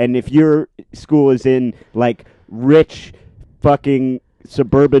 and if your school is in, like, rich fucking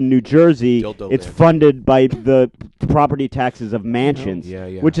suburban New Jersey, Dildo it's land. funded by the property taxes of mansions, Yeah,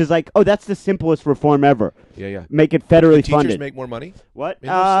 yeah. which is like, oh, that's the simplest reform ever. Yeah, yeah. Make it Do federally teachers funded. make more money? What? in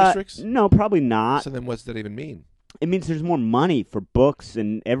those districts? No, probably not. So then what's that even mean? It means there's more money for books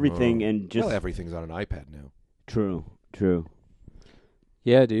and everything, and just Well, everything's on an iPad now. true.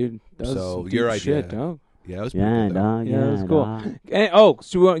 Yeah, dude. That was So some deep your idea. shit, dog. Yeah, that was pretty Yeah, good, though. dog. Yeah, that was cool. dog.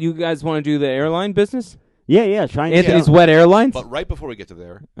 So you guys want to do the airline business? Yeah. Trying Anthony's to. Wet Airlines? But right before we get to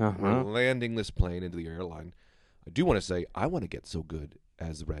there, Uh-huh. we're landing this plane into the airline. I do want to say I want to get so good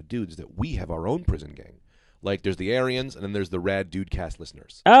as the Rad Dudes that we have our own prison gang. Like there's the Aryans and then there's the Rad Dude cast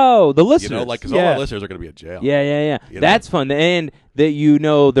listeners. Oh, the listeners. You know, like because yeah. all our listeners are going to be in jail. Yeah. You know? That's fun. And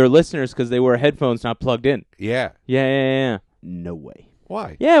that they're listeners because they wear headphones not plugged in. Yeah. Yeah. No way.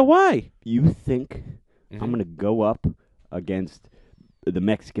 Why? Yeah, why? You think Mm-hmm. I'm gonna go up against the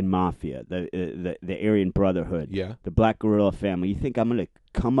Mexican mafia, the Aryan Brotherhood, Yeah. the Black Guerrilla family? You think I'm gonna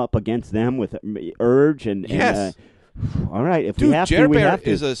come up against them with urge and Yes. all right, if Dude, we have Jer to, we Bear have to.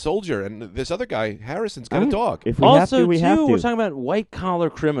 is a soldier, and this other guy, Harrison's got All a right. dog. If we Also, have to, we too, have to. we're talking about white-collar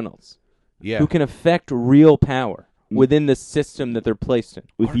criminals Yeah. who can affect real power within the system that they're placed in.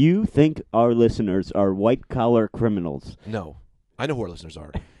 If you think our listeners are white collar criminals, No. I know who our listeners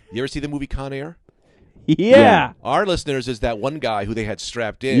are. You ever see the movie Con Air? Yeah. Our listeners is that one guy who they had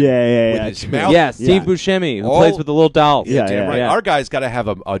strapped in Yeah, with his true. mouth. Yeah, Steve Yeah. Buscemi, who All- plays with the little dolls. Yeah, Damn right. yeah. Our guy's got to have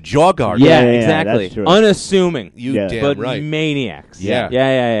a jaw guard. Yeah, Yeah, exactly. that's true. Unassuming, You Yeah. damn but right. maniacs. Yeah.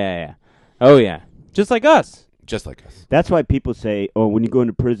 Yeah. Oh, yeah. Just like us. Just like us. that's why people say, "Oh, when you go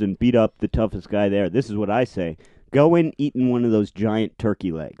into prison, beat up the toughest guy there." This is what I say: go in eating one of those giant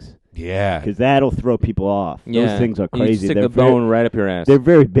turkey legs, Yeah. because that'll throw people off. Yeah. Those things are And you crazy. stick They're the bone right up your ass. They're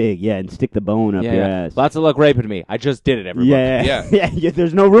very big, yeah, and stick the bone up your ass. Lots of luck raping me. I just did it, everybody. Yeah. Yeah. yeah.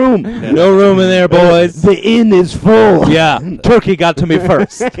 There's no room. No room in there, boys. The inn is full. Yeah, turkey got to me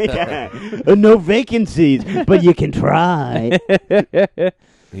first. yeah. No vacancies, but you can try.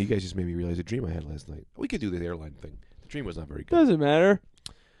 You guys just made me realize a dream I had last night. We could do the airline thing. The dream was not very good. Doesn't matter.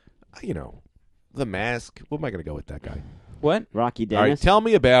 You know, the mask. What am I going to go with that guy? What? Rocky All right, Dennis. tell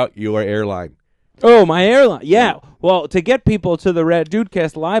me about your airline. Oh, my airline. Yeah. Well, to get people to the Red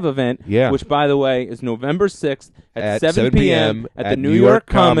Dudecast live event, Yeah. which, by the way, is November 6th at 7 p.m. at the New York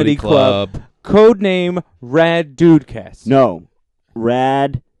Comedy Club. Code name Rad Dudecast. No,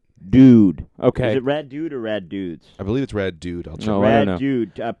 Rad Dude. Okay. Is it Rad Dude or Rad Dudes? I believe it's Rad Dude. I'll check. No, I don't Rad know.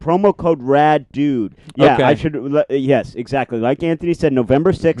 Dude. Promo code Rad Dude. Yeah, Okay. I should. Yes, exactly. Like Anthony said,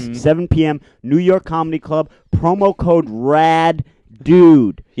 November 6th, 7 p.m., New York Comedy Club. Promo code Rad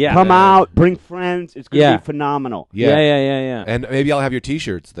Dude. Yeah. Come out, bring friends. It's going to Yeah. be phenomenal. Yeah. And maybe I'll have your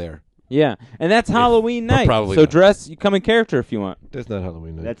T-shirts there. Yeah. And that's Halloween but night. probably so not. you come in character if you want. That's not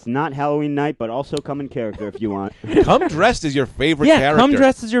Halloween night. That's not Halloween night, but also come in character if you want. Come dressed as your favorite Yeah, character. come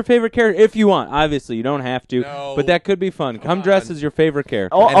dressed as your favorite character if you want. Obviously, you don't have to, No. but that could be fun. Come dressed on. as your favorite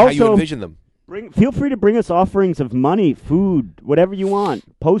character. Oh, And how you also, envision them. feel free to bring us offerings of money, food, whatever you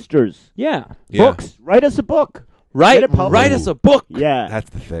want. Posters, Yeah. Yeah. books. Write us a book. Write Get it published. us a book. Yeah. That's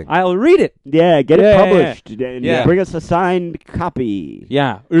the thing. I'll read it. Yeah, get Yeah, it yeah, published. And Yeah. bring us a signed copy.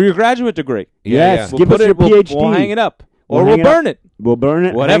 Yeah. Or your graduate degree. Yeah, Yes, yeah. give us your PhD. We'll hang it up. We'll Or hang we'll it up. burn it. We'll burn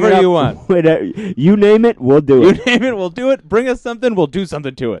it. Whatever hang it you up. want. Whatever. You name it, we'll do You it. name it, we'll do it. Bring us something, we'll do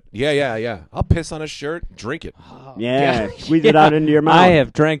something to it. Yeah. I'll piss on a shirt, drink it. Yeah, squeeze it out into your mouth. I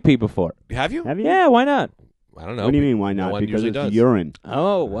have drank pee before. Have you? Have you? Yeah, why not? I don't know. What do you mean, why No not? one Because usually it's does. urine.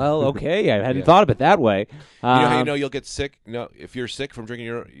 Oh, well, okay. I hadn't Yeah. thought of it that way. You know how you know you'll get sick? No, if you're sick from drinking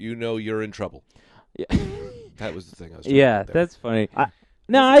urine, you know you're in trouble. Yeah. That was the thing I was trying Yeah, to get there. that's funny.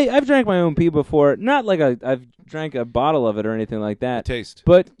 I've drank my own pee before. Not like I've drank a bottle of it or anything like that. Taste.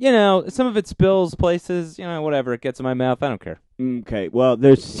 But, some of it spills places, whatever. It gets in my mouth. I don't care. Okay, well,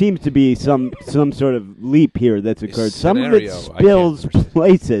 there seems to be some sort of leap here that's occurred. Some of it Scenario, I can't spills understand.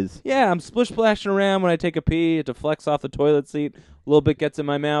 places. Yeah, I'm splish splashing around when I take a pee. It deflects off the toilet seat. A little bit gets in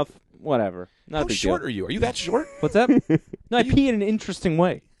my mouth. Whatever. Not a How big short deal. are you? Are you that short? What's that? No, I pee in an interesting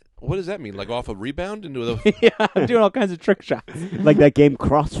way. What does that mean? Like off a rebound into the? Yeah, I'm doing all kinds of trick shots. Like that game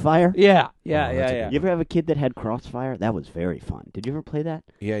Crossfire? Yeah. that's a Yeah. You ever have a kid that had Crossfire? That was very fun. Did you ever play that?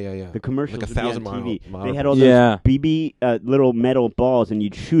 Yeah. The commercials Like would be 1,000 on TV. mile They had all Yeah. those BB little metal balls, and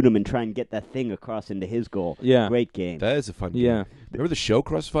you'd shoot them and try and get that thing across into his goal. Yeah. Great game. That is a fun game. Yeah. Remember the show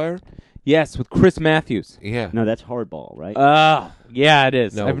Crossfire? Yes, with Chris Matthews. Yeah. No, that's hardball, right? Yeah, it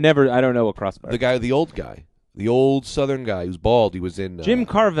is. No. I don't know what Crossfire. The old guy. The old Southern guy who's bald. He was in Jim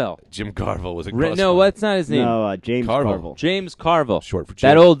Carville. Jim Carville was in No, Crossfire. what's not his name? no, James Carville. Carville. James Carville. Short for Jim.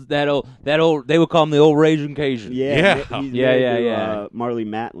 That old. They would call him the old Raging Cajun. Yeah, Yeah. he's Yeah, married yeah, to, yeah. Marley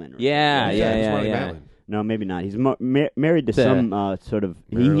Matlin. Yeah, it's yeah, Marty yeah. Matlin. No, maybe not. He's married to The- some sort of.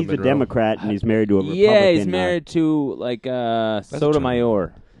 Marilyn He's a Monroe. Democrat and he's married to a Republican. Yeah, he's married to like a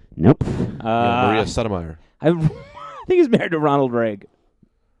Sotomayor. Nope. Maria Sotomayor. I think he's married to Ronald Reagan.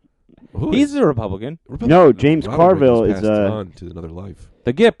 Who He's is- a Republican. No, James Ronald Carville Reagan's is passed on to another life.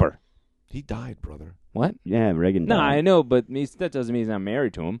 The Gipper. He died, brother. What? Yeah, Reagan. No, died. I know, but that doesn't mean he's not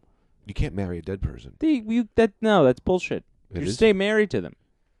married to him. You can't marry a dead person. That's bullshit. It You is? stay married to them.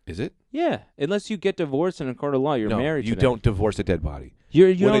 Is it? Yeah, unless you get divorced in a court of law, you're no, married. you to them. don't divorce a dead body. You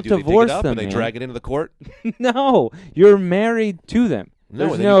What don't do they do? divorce They dig it up them, and they man. drag it into the court. No, you're married to them.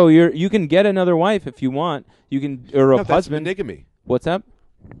 No, There's they- you can get another wife if you want. You can or a No, that's husband. monogamy. What's up?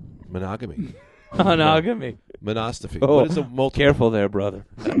 Monogamy. Monogamy. Monostrophy. Oh, What is a multiple? careful there, brother.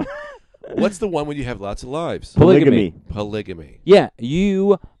 What's the one when you have lots of lives? Polygamy. Polygamy. Yeah,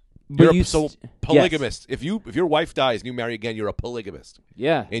 you. But You're you a so yes. polygamist. If your wife dies and you marry again, you're a polygamist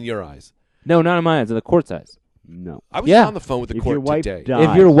Yeah. in your eyes. No, not in my eyes. In the court's eyes. No. I was Yeah. on the phone with the If court your wife today. dies-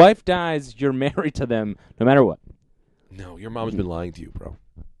 If your wife dies, you're married to them, no matter what. No, your mom's been lying to you, bro.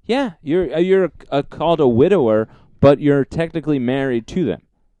 Yeah, you're called a widower, but you're technically married to them.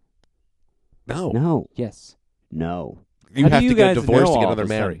 No. No. Yes. No. You How do have you to get guys divorced know to get all of another a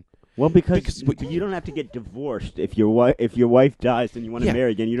sudden? marry. Well, because Because- you don't have to get divorced if your wife dies and you want to Yeah.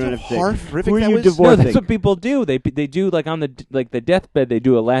 marry again. You don't You know have to. how Say, horrific who are that you was? No, divorcing? that's what people do. They do like on the deathbed. They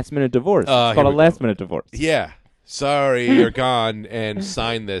do a last minute divorce. It's Here called a we go. last minute divorce. Yeah. Sorry, you're gone, and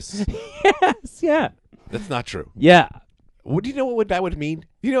sign this. Yes. Yeah. That's not true. Yeah. What do you know what that would mean?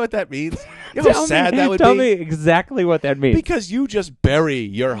 You know what that means? You know how sad that would tell be? me exactly what that means. Because you just bury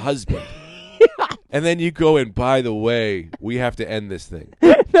your husband. And then you go and, by the way, we have to end this thing.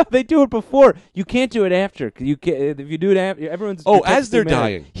 No, they do it before. You can't do it after. 'Cause you can't, if you do it after, everyone's. Oh, you're as they're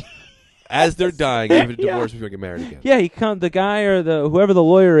technically married. dying. As they're dying, you have to Yeah. divorce before you get married again. Yeah, the guy or whoever the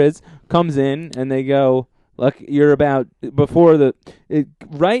lawyer is comes in and they go, look, you're about before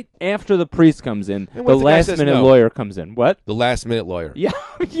right after the priest comes in, And the what if the guy last says minute no? lawyer comes in. What? The last minute lawyer. Yeah,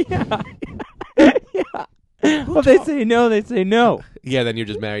 yeah, yeah. Well, they say no. They say no. Yeah, then you're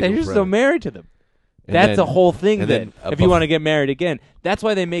just married Then to you're him still forever. married to them. And That's then- the whole thing. and Then, then if you want to get married again, that's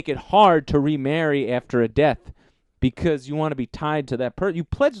why they make it hard to remarry after a death, because you want to be tied to that person. You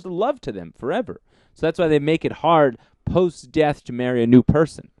pledged love to them forever. So that's why they make it hard post death to marry a new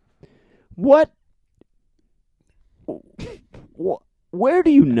person. What? Where do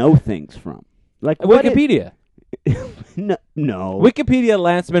you know things from? Like what Wikipedia. no. Wikipedia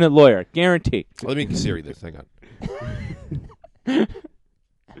last minute lawyer. Guarantee. Let me Siri this. Hang on. Hang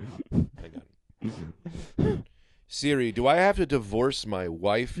on. Siri, do I have to divorce my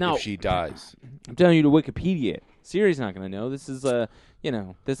wife No. if she dies? I'm telling you to Wikipedia. it. Siri's not going to know. This is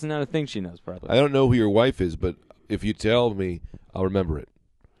this is not a thing she knows probably. I don't know who your wife is, but if you tell me, I'll remember it.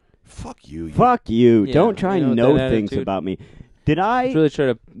 Fuck you. Fuck you. Yeah, Don't try you and know, know that things attitude. about me. Did I? Really try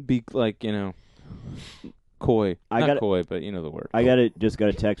to be like, coy. I Not gotta- coy, but you know the word. I just got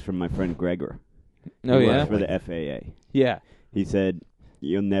a text from my friend Gregor. Oh, He yeah? works for the FAA. Yeah. He said,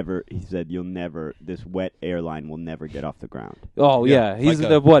 "You'll never." This wet airline will never get off the ground. Oh, Yeah, yeah. He's like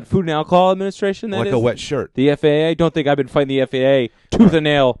the, a- what, Food and Alcohol Administration? That Like is? a wet shirt. The FAA? Don't think I've been fighting the FAA tooth and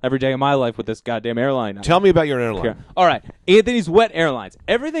nail every day of my life with this goddamn airline. Tell me about your airline, Here. All right. Anthony's Wet Airlines.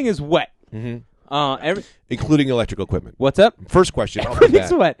 Everything is wet. including electrical equipment. What's up? First question. off the Everything's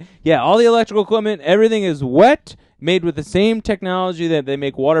bat. wet. Yeah, all the electrical equipment, everything is wet, made with the same technology that they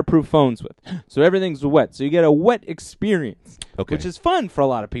make waterproof phones with. So everything's wet. So you get a wet experience, Okay. which is fun for a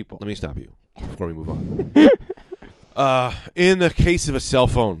lot of people. Let me stop you before we move on. In the case of a cell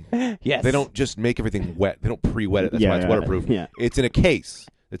phone, Yes. they don't just make everything wet. They don't pre-wet it. That's Yeah, why it's yeah, waterproof. yeah. It's in a case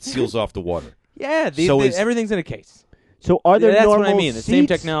that seals off the water. Yeah, So is- everything's in a case. So are there That's normal what I mean. The same seats?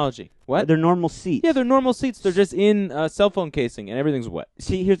 technology. Are What? there normal seats? Yeah, they're normal seats. They're just in a cell phone casing, and everything's wet.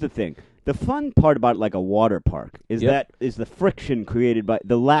 See, here's the thing. The fun part about like a water park is Yep. the friction created by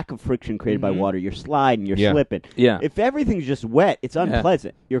the lack of friction created by Mhm. water. You're sliding, you're Yeah. slipping. Yeah. If everything's just wet, it's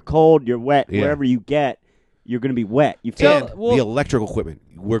unpleasant. You're cold, you're wet, Yeah. wherever you get. You're going to be wet. You Tell- feel well- the electrical equipment.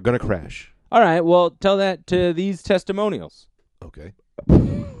 We're gonna crash. All right, well, tell that to these testimonials. Okay.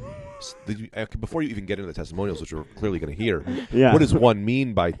 Before you even get into the testimonials, which we're clearly going to hear, Yeah. what does one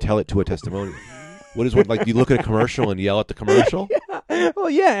mean by tell it to a testimonial? What is one like? You look at a commercial and yell at the commercial? Well,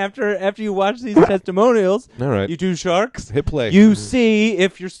 yeah, after you watch these testimonials, All right. you two sharks, Hit play. you see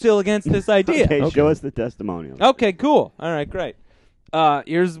if you're still against this idea. okay, show us the testimonial. Okay, cool. All right, great.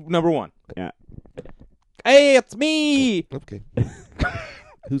 Here's number one. Yeah. Hey, it's me, Okay.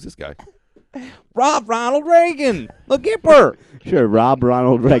 Who's this guy? Ronald Reagan, the Gipper. Sure, Rob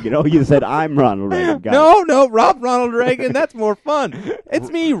Ronald Reagan. Oh, you said I'm Ronald Reagan. Got it. No, Ronald Reagan. That's more fun. It's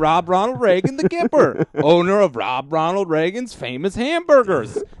me, Ronald Reagan, the Gipper, owner of Ronald Reagan's famous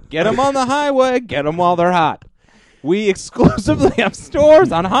hamburgers. Get them on the highway. Get them while they're hot. We exclusively have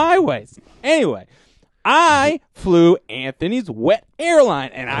stores on highways. Anyway, I flew Anthony's wet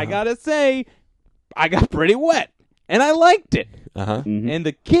airline, and I gotta say, I got pretty wet, and I liked it. Uh-huh. And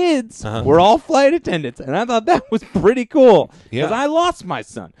the kids were all flight attendants, and I thought that was pretty cool because Yeah. I lost my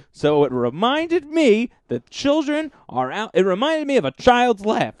son. So it reminded me that children are out. It reminded me of a child's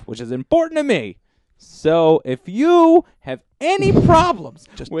laugh, which is important to me. So if you have any problems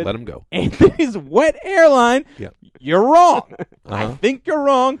Just with let him go. Anthony's wet airline, Yeah. you're wrong. I Uh-huh. think you're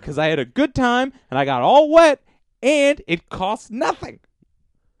wrong because I had a good time and I got all wet and it cost nothing.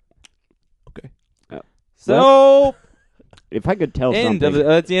 Okay. So If I could tell end something. of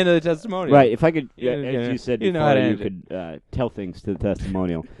that's the end of the testimonial. Right, if I could, Yeah, as yeah. you said You know before, how to you end could tell things to the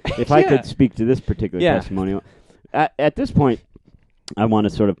testimonial. If I Yeah. could speak to this particular Yeah. testimonial, at this point, I want to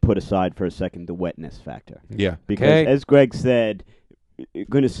sort of put aside for a second the wetness factor. Yeah. Because, Okay. as Greg said, it's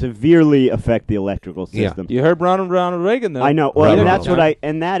going to severely affect the electrical Yeah. system. You heard Ronald Reagan, though. I know. Well, Right, and right, that's right.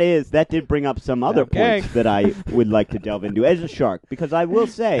 what that did bring up some other Okay. points that I would like to delve into as a shark, because I will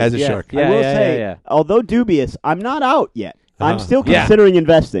say, As a Yeah. shark. Yeah, I will yeah, say, yeah. although dubious, I'm not out yet. I'm Uh-huh. still Yeah. considering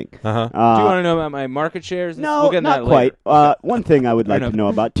investing. Uh-huh. Do you want to know about my market shares? No, we'll get not that quite. later. One thing I would like Fair to know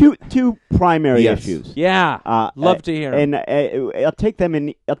about two primary Yes. issues. Yeah, love to hear 'em. And I'll take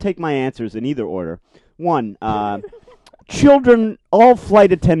them I'll take my answers in either order. One, children. All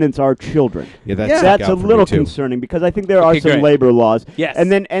flight attendants are children. Yeah, that Yeah. stuck That's out a for me, little too. concerning because I think there are Okay, some great. labor laws. Yes.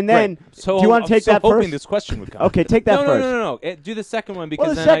 And then Right. So do you want I'm to take so that hoping first? this question would come. Okay, take that no, first. No. Do the second one because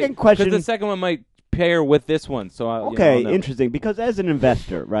the then second question- Because the second one might pair with this one. So I'll, Okay, I'll know. interesting. Because as an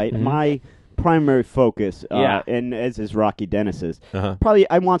investor, right, Mm-hmm. my primary focus, Yeah. and as is Rocky Dennis's, Uh-huh. probably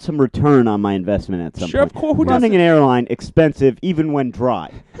I want some return on my investment at some Sure, point. of course, who Running doesn't? an airline, expensive even when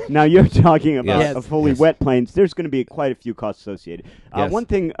dry. Now you're talking about Yes. a fully Yes. wet planes. There's going to be quite a few costs associated. Yes. One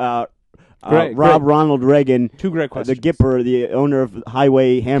thing, Great, Rob great. Ronald Reagan, Two great the questions. Gipper, the owner of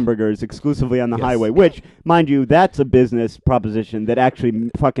Highway Hamburgers, exclusively on the Yes. highway. Which, mind you, that's a business proposition that actually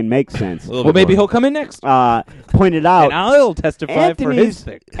fucking makes sense. A little Well, bit maybe more. he'll come in next, Pointed out. and I'll testify for his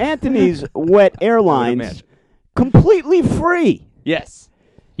thing. Anthony's Wet Airlines imagine. completely free. Yes.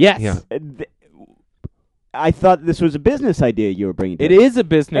 Yes. Yeah. I thought this was a business idea you were bringing to It us. is a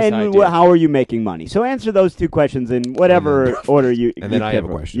business And idea. how are you making money? So answer those two questions in whatever order you. And then you I have a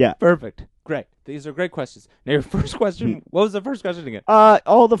prefer. question. Yeah. Perfect. Great. These are great questions. Now, your first question. What was the first question again?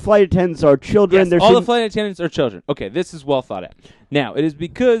 All the flight attendants are children. Yes, There all the shouldn't- flight attendants are children. Okay, this is well thought out. Now, it is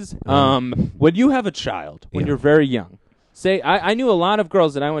because when you have a child, when Yeah. you're very young, say, I knew a lot of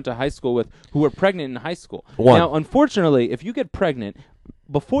girls that I went to high school with who were pregnant in high school. One. Now, unfortunately, if you get pregnant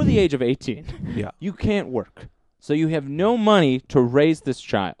before the age of 18, Yeah. you can't work. So you have no money to raise this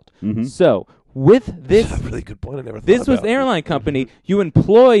child. Mm-hmm. So with this That's a really good point. I never thought this was about. the airline company. You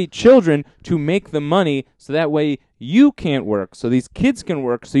employ children to make the money so that way you can't work, so these kids can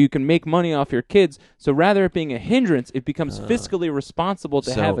work, so you can make money off your kids. So rather it being a hindrance, it becomes fiscally responsible to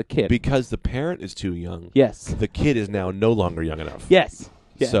So, have a kid. because the parent is too young. Yes. The kid is now no longer young enough. Yes.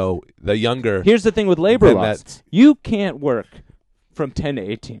 Yes. So the younger. Here's the thing with labor Then laws. that's- You can't work from 10 to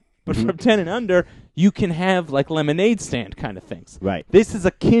 18. But from 10 and under, you can have like lemonade stand kind of things. Right. This is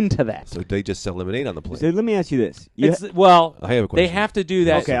akin to that. So they just sell lemonade on the plane. So let me ask you this. You Well, I have a they question. have to do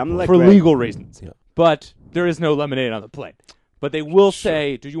that Okay, I'm gonna let for Greg- legal reasons. Yeah. But there is no lemonade on the plane. But they will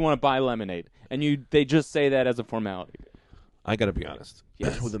say, "Do you want to buy lemonade?" And they just say that as a formality. I got to be honest.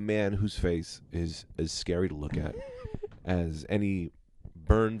 Yes. With a man whose face is as scary to look at as any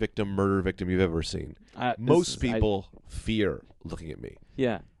burn victim, murder victim you've ever seen. Most people fear looking at me.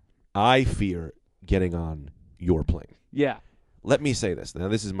 Yeah. I fear getting on your plane. Yeah. Let me say this. Now,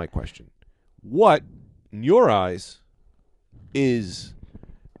 this is my question. What, in your eyes, is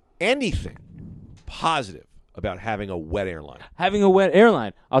anything positive about having a wet airline? Having a wet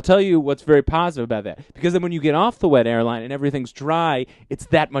airline, I'll tell you what's very positive about that. Because then when you get off the wet airline and everything's dry, it's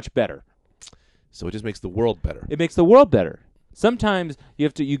that much better. So it just makes the world better. It makes the world better. Sometimes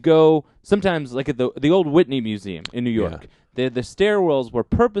you go sometimes like at the old Whitney Museum in New York. The stairwells were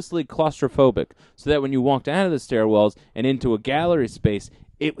purposely claustrophobic so that when you walked out of the stairwells and into a gallery space,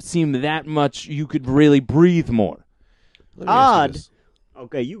 it seemed that much you could really breathe more. Let me ask you Odd. this.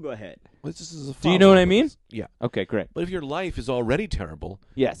 Okay, you go ahead. This is a Do you know what follow-up I of mean? this. Yeah. Okay, great. But if your life is already terrible,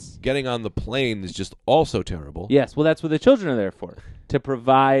 Yes. getting on the plane is just also terrible. Yes, well that's what the children are there for, to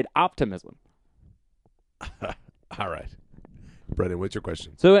provide optimism. All right. Brendan, what's your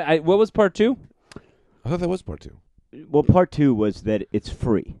question? So what was part 2? I thought that was part 2. Well, part 2 was that it's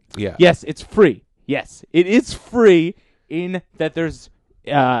free. Yeah. Yes, it's free. Yes, it is free in that there's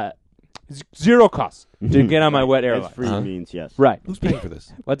zero cost to get on my wet airline. As free means yes. Right. Who's paying for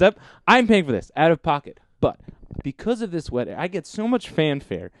this? What's up? I'm paying for this out of pocket. But because of this wet air, I get so much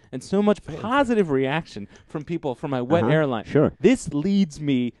fanfare and so much positive reaction from people from my wet airline. Sure. This leads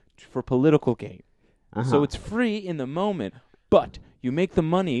me for political gain. Uh-huh. So it's free in the moment, but you make the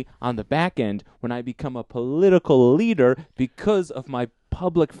money on the back end when I become a political leader because of my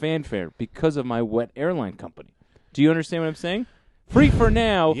public fanfare, because of my wet airline company. Do you understand what I'm saying? Free for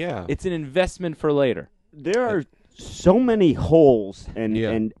now. Yeah. It's an investment for later. There are so many holes and, Yeah.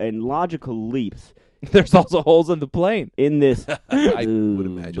 and logical leaps There's also holes in the plane. in this. I would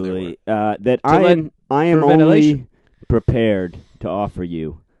imagine there were. That let- I am for only ventilation. prepared to offer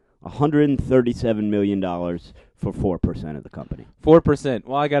you $137 million for 4% of the company. 4%.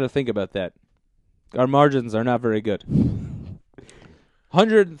 Well, I got to think about that. Our margins are not very good.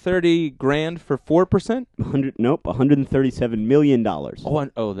 130 grand for 4%? $137 million.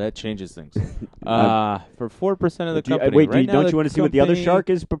 Oh, that changes things. For 4% of the Do you- company. wait, Right now don't the you want to see what the other company- shark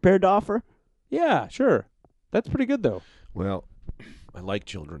is prepared to offer? Yeah, sure. That's pretty good, though. Well, I like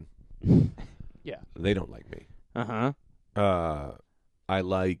children. Yeah. They don't like me. Uh-huh. I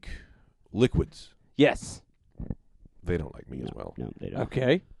like liquids. Yes. They don't like me as well. No, they don't.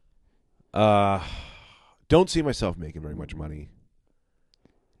 Okay. Don't see myself making very much money.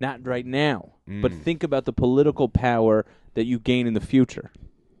 Not right now. But think about the political power that you gain in the future.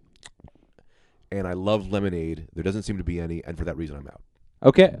 And I love lemonade. There doesn't seem to be any, and for that reason, I'm out.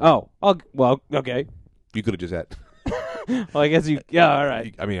 Okay. Oh. Okay. You could have just said. Well, I guess you... Yeah, all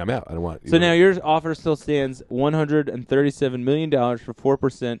right. I mean, I'm out. I don't want. So now your offer still stands $137 million for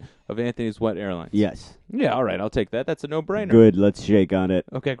 4% of Anthony's Wet Airlines. Yes. Yeah, all right. I'll take that. That's a no-brainer. Good. Let's shake on it.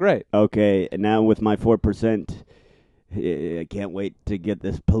 Okay, great. Okay, and now with my 4%, I can't wait to get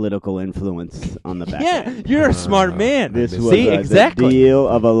this political influence on the back Yeah, end. you're a smart man. This was See, the exactly. deal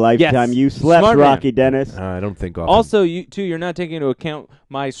of a lifetime. Yes. You slept, Smart man. Rocky Dennis. I don't think often. Also, you're not taking into account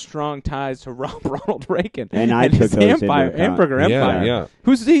my strong ties to Ronald Reagan And I his took those into empire, account. Hamburger Yeah, Empire. yeah.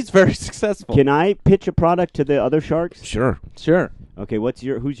 He's very successful. Can I pitch a product to the other sharks? Sure. Sure. Okay,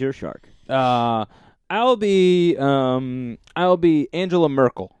 who's your shark? I'll be Angela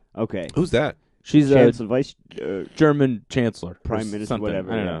Merkel. Okay. Who's that? She's Chancellor, Vice. a German chancellor, Prime or Minister, something.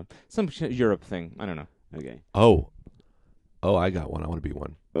 whatever, I don't yeah. know, some Europe thing. I don't know. Okay. Oh, I got one. I want to be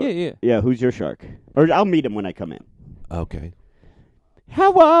one. Yeah. Yeah, who's your shark? Or I'll meet him when I come in. Okay.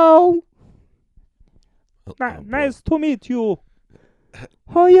 Hello. Oh, boy. to meet you.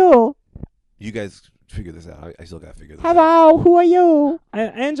 Who are you? You guys figure this out. I still got to figure this out. Hello. Who are you?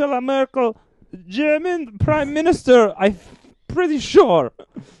 Angela Merkel, German Prime Minister. I'm pretty sure.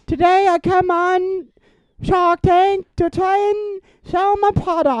 Today I come on Shark Tank to try and sell my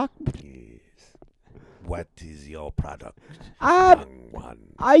product. Yes. What is your product, Uh, young one?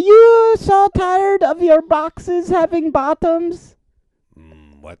 Are you so tired of your boxes having bottoms?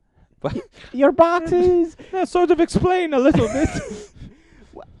 What? Your boxes? Sort of explain a little bit.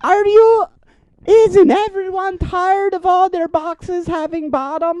 Isn't everyone tired of all their boxes having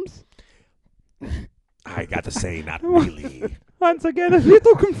bottoms? I got to say, not really. Once again, a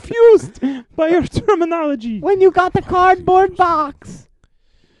little confused by your terminology. When you got the cardboard box,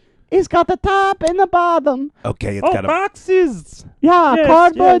 it's got the top and the bottom. Okay, it's got a. boxes. Yeah, Yes,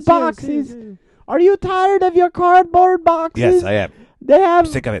 cardboard yes, boxes. yes. Are you tired of your cardboard boxes? Yes, I am. They have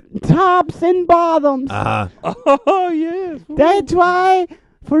Sick of it. tops and bottoms. Oh, yes. That's why,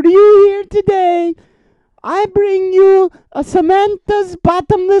 for you here today, I bring you a Samantha's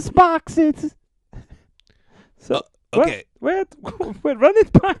bottomless boxes. So, Okay, wait, run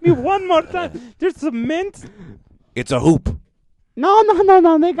it by me one more time. There's cement. it's a hoop. No,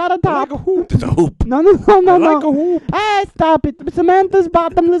 they got a top. hoop. It's a hoop. No. hoop. Hey, stop it. Samantha's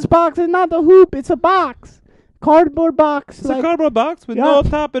bottomless box is not a hoop, it's a box. Cardboard box. It's a cardboard box with Yeah. no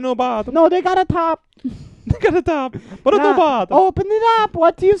top and no bottom. No, they got a top. They got a top, but Yeah. no bottom. Open it up.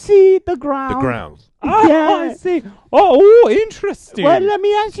 What do you see? The ground. The ground. Oh, Yeah. I see. Oh, interesting. Well, let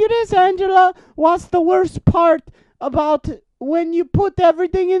me ask you this, Angela. What's the worst part about when you put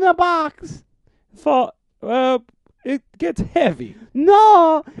everything in a box? For, it gets heavy.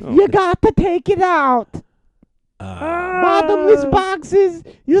 No, you Okay. got to take it out. Bottomless boxes,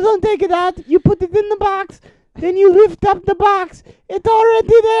 you don't take it out. You put it in the box. Then you lift up the box. It's already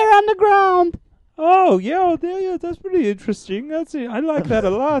there on the ground. Oh, yeah, that's pretty interesting. That's it. I like that a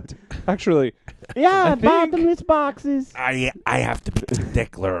lot, actually. Yeah, I think- bottomless boxes. I have to be a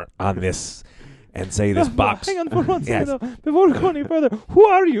stickler on this and say this box. Hang on for one Yes. second, though. Before we go any further, who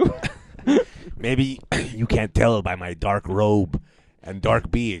are you? Maybe you can't tell by my dark robe and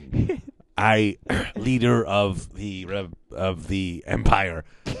dark being. I, leader of the empire,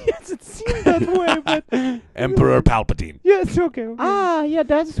 Yes, it seemed that way, but Emperor Palpatine. yes, okay. Ah, yeah,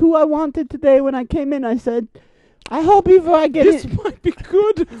 that's who I wanted today when I came in. I said, I hope before I get This it. might be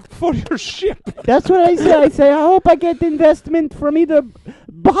good for your ship. That's what I say. I say, I hope I get investment from either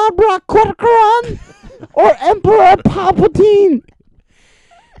Barbara Corcoran or Emperor Palpatine.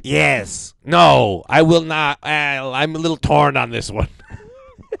 Yes. No, I will not. I'm a little torn on this one.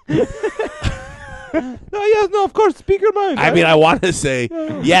 No, yes, no, of course, speak your mind. I mean, I want to say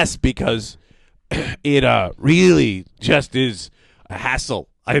yes because it really just is a hassle.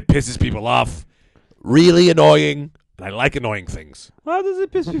 It pisses people off. Really annoying. And I like annoying things How does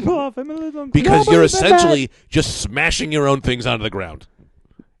it piss people off? I'm a little unclear. because Nobody you're said essentially just smashing your own things onto the ground.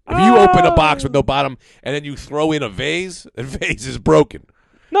 If you open a box with no bottom and then you throw in a vase, the vase is broken.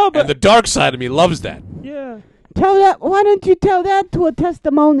 No, And but the dark side of me loves that. yeah. Tell that. Why don't you tell that to a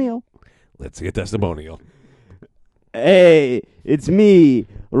testimonial? Let's see a testimonial. Hey, it's me,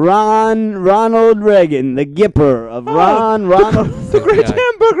 Ronald Reagan, the Gipper of Ronald. The great Yeah.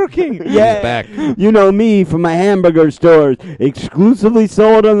 Hamburger King. Yeah, back. You know me from my hamburger stores, exclusively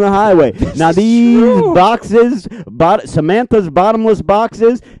sold on the highway. Now these true. boxes, Samantha's bottomless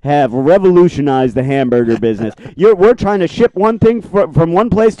boxes, have revolutionized the hamburger business. We're trying to ship one thing from one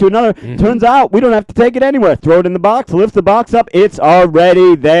place to another. Turns out we don't have to take it anywhere. Throw it in the box, lift the box up, it's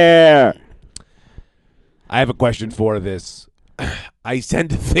already there. I have a question for this. I tend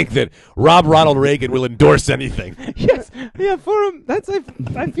to think that Ronald Reagan will endorse anything. Yes, yeah. For him,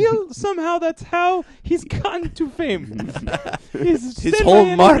 I feel somehow that's how he's gotten to fame. He's His stand by whole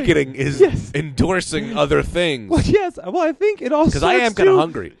anything. marketing is Yes. endorsing other things. Well, yes. Well, I think it all 'Cause I am starts kinda to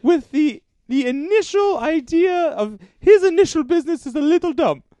hungry. with the initial idea of his initial business is a little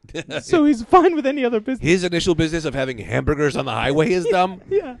dumb, so he's fine with any other business. His initial business of having hamburgers on the highway is dumb.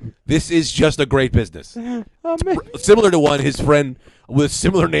 Yeah. This is just a great business. Man. Similar to one his friend with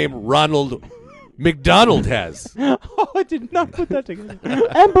similar name Ronald McDonald has. Oh, I did not put that together.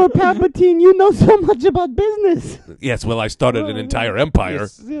 Emperor Palpatine, you know so much about business. Yes, well, I started an entire empire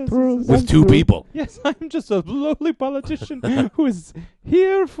Yes, True. with That's two true. people. yes, I'm just a lowly politician who is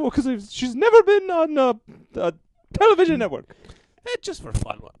here for because she's never been on a television network. Just for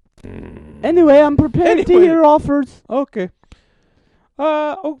fun. Anyway, I'm prepared to Anyway. hear offers. Okay.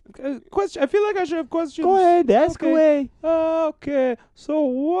 Question. I feel like I should have questions. Go ahead, ask Okay. away. Okay. So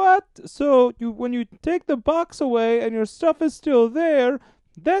what? So when you take the box away and your stuff is still there,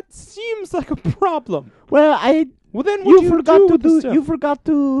 that seems like a problem. Well, Well, then what do you you forgot do to with the do. stuff? You forgot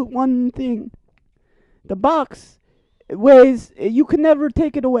to one thing. The box weighs. You can never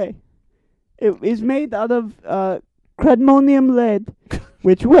take it away. It is made out of cadmium lead,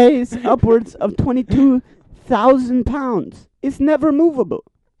 which weighs upwards of 22,000 pounds. It's never movable.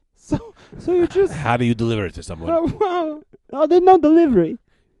 So you just. How do you deliver it to someone? Wow. Oh, there's no delivery.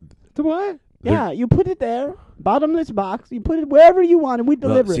 The what? Yeah, you put it there, bottomless box. You put it wherever you want, and we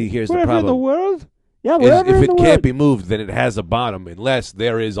deliver it. here's Wherever in the world? Yeah, Is wherever if in it the can't world. be moved, then it has a bottom, unless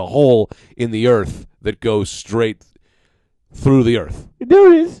there is a hole in the earth that goes straight through the earth.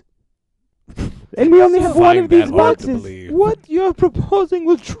 There is. And we only have one Find of these that hard to boxes. believe. What you're proposing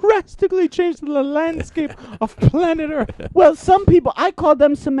will drastically change the landscape of planet Earth. Well, some people, I call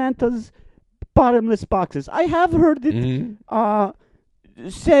them Samantha's bottomless boxes. I have heard it Mm-hmm.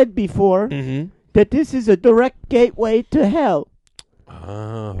 said before Mm-hmm. that this is a direct gateway to hell.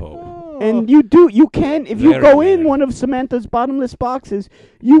 Oh. And you can, if you Very go in rare. one of Samantha's bottomless boxes,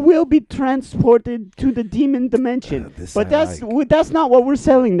 you will be transported to the demon dimension. this But I that's not what we're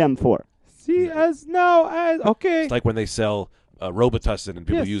selling them for. See, as now as okay, It's like when they sell Robitussin and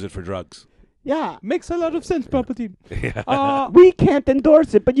people Yes. use it for drugs. Yeah. makes a lot of sense, Palpatine. Yeah. We can't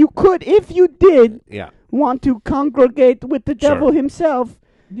endorse it, but you could, if you did Yeah. want to congregate with the Sure. devil himself.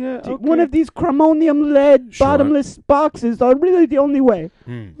 Yeah, okay. One of these chromium lead Sure. bottomless boxes are really the only way.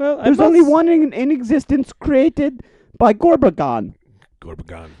 Well, I There's only must- one in existence created by Gorbagon.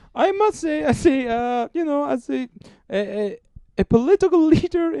 Gorbagon. I must say, as a political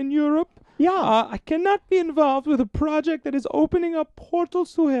leader in Europe, I cannot be involved with a project that is opening up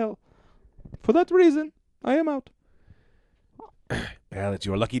portals to hell. For that reason, I am out. Well, it's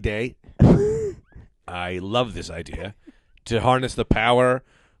your lucky day. I love this idea. To harness the power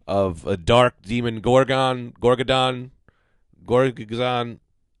of a dark demon Gorgon.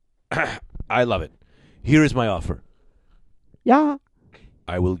 I love it. Here is my offer. Yeah.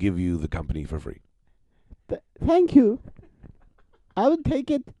 I will give you the company for free. Thank you. I would take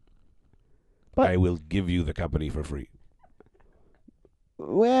it. But I will give you the company for free.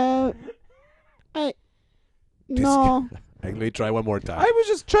 well, no. Let me try one more time. I was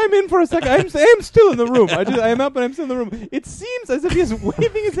just chime in for a second. I am still in the room. I am up and I'm still in the room. It seems as if he's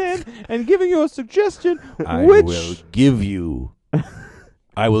waving his hand and giving you a suggestion, I which will give you.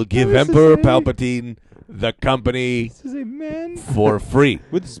 I will give This is Emperor a- Palpatine the company this is a man for free.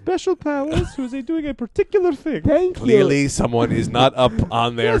 with special powers who is doing a particular thing. Thank you. Clearly, someone is not up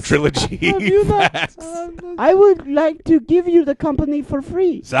on their Yes. trilogy. Have you not? facts. I would like to give you the company for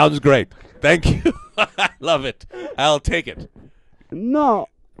free. Sounds great. Thank you. I love it. I'll take it. No.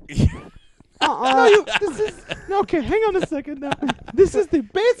 No, this is okay. Hang on a second now. This is the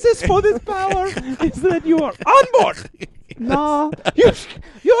basis for this power is that you are on board. No.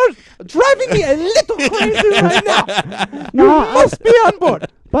 You're driving me a little crazy right now. No, You must be on board.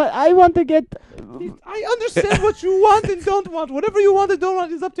 But I want to get. I understand what you want and don't want. Whatever you want and don't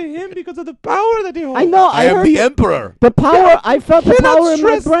want is up to him because of the power that he holds. I know. I I am heard the Emperor. the power. I felt the Cannot power in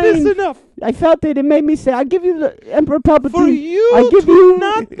my stress this brain. enough. I felt it. It made me say, "I give you the Emperor Palpatine." For you I give to you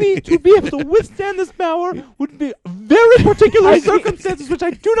not be to be able to withstand this power would be very particular circumstances which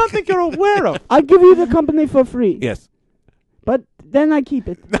I do not think you're aware of. I give you the company for free. Yes. But then I keep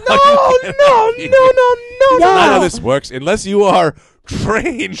it. No, no. Yeah. Not how this works. Unless you are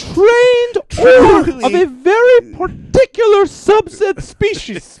trained. Trained or of a very particular subset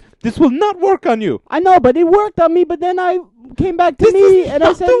species. This will not work on you. I know, but it worked on me. But then I came back to This me is and I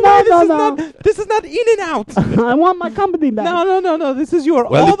not said, the way. "No, This no, is no. not- This is not in and out. I want my company back." No. This is you are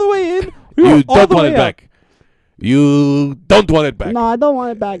Well, all the way in. You, You are all don't the want way it out. back. You don't want it back. No, I don't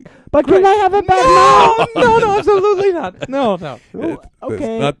want it back. But Great. can I have it back No, absolutely not. No. now? That's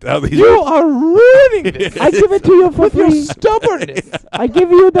Okay. not how these You are ruining this I give it to you for with your free. stubbornness. I give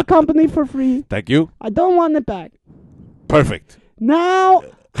you the company for free. Thank you. I don't want it back. Perfect. Now,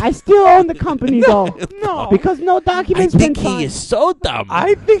 I still own the company though. No. Because no documents been signed. so dumb.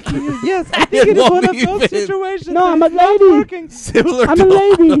 I think yes, I think it is won't one of those even- situations. No, that I'm a is not lady. working. Similar I'm to a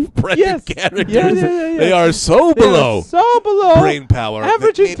lady. all the present Yes. characters. Yeah. They are so They are below so below brain power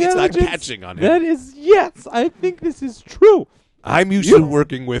average that maybe it's not intelligence. catching on him. That is yes. I think this is true. I'm used You- to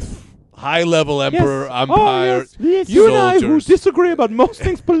working with high-level emperor, Yes. empire. Oh, yes. You and I, who soldiers. disagree about most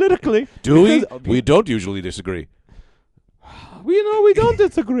things politically, Do we? because- We don't usually disagree. we don't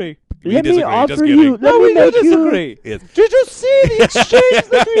disagree. We Let me disagree. Just offer kidding. you. Let No, me we do make you. disagree. Yes. Did you see the exchange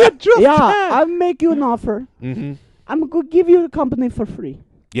that we had just Yeah, had? I'll make you an offer. Mm-hmm. I'm going to give you the company for free.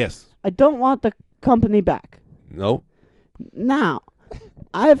 Yes. I don't want the company back. No. Now,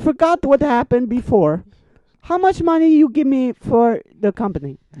 I forgot what happened before. How much money you give me for the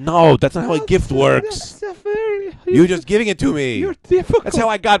company? No, that's not how a gift works. That's very, You're just giving it to me. You're difficult. That's how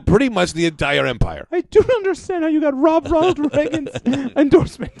I got pretty much the entire empire. I do not understand how you got Ronald Reagan's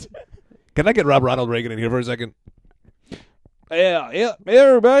endorsement. Can I get Ronald Reagan in here for a second? Yeah, hey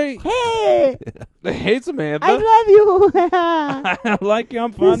everybody. Hey, Hey Samantha. I love you. I like you.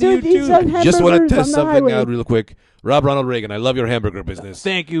 I'm fond of you These too. are hamburgers Just want to on test the something highway. out real quick. Ronald Reagan, I love your hamburger business.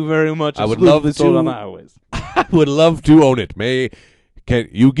 Thank you very much. I would love Exclusively sold to- on the highways. I would love to own it. Can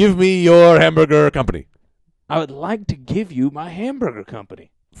you give me your hamburger company? I would like to give you my hamburger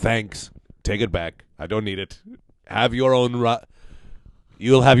company. Thanks. Take it back. I don't need it. Have your own.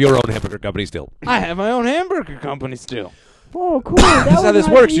 You'll have your own hamburger company still. I have my own hamburger company still. Oh, cool. That That's was how this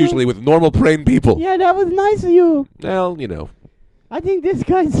nice works of you. usually with normal brain people. Yeah, that was nice of you. Well, you know. I think this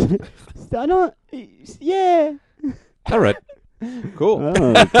guy's. I don't. Yeah. All right. Cool.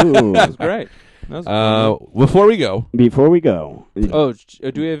 Oh, cool. That's great. That was Before we go, Before we go, oh,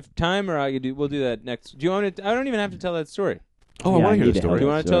 do we have time, or we'll do that next? Do you want to? I don't even have to tell that story. I want to hear the need story. Do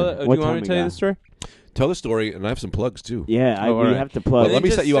you want to tell? Do What you want time me we to tell you got? the story? Tell the story, and I have some plugs too. yeah, Oh, all we right. have to plug. Well, let me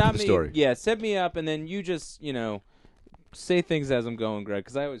Just set you up stop with the me- story. Yeah, set me up, and then you just say things as I'm going, Greg,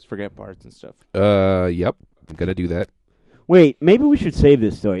 because I always forget parts and stuff. Yep. I'm gonna do that. Wait, maybe we should save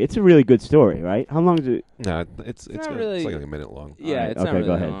this story. It's a really good story, right? How long is it? Nah, it's not gonna- really- it's like a minute long. Yeah, right, it's not okay, really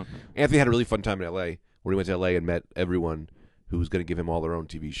go that ahead. long. Anthony had a really fun time in L.A. where he went to L.A. and met everyone who was going to give him all their own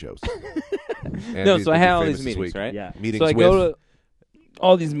TV shows. And No, he's so I gonna be had all famous these this meetings, week. right? Yeah. Meetings So I with go to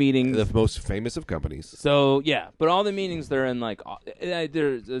all these meetings. The most famous of companies. So yeah, but all the meetings they're in, like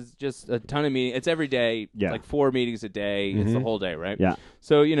there's just a ton of meetings. It's every day, Yeah. like 4 meetings a day. It's the whole day, right? Yeah.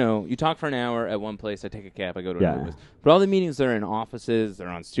 So you talk for an hour at one place. I take a cab. I go to Yeah. another place. But all the meetings they're in offices. They're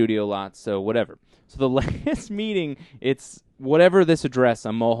on studio lots. So whatever. So the last meeting, it's whatever this address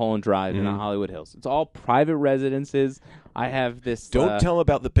on Mulholland Drive in the Hollywood Hills. It's all private residences. I have this. Don't tell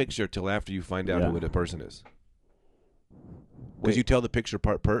about the picture till after you find out Yeah. who the person is. Because you tell the picture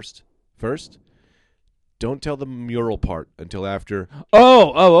part first. Don't tell the mural part until after.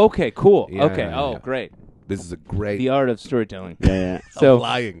 Oh, okay, cool. Yeah, okay, yeah. great. This is a great. The art of storytelling. Yeah. So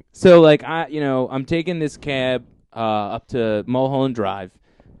lying. So like I'm taking this cab up to Mulholland Drive.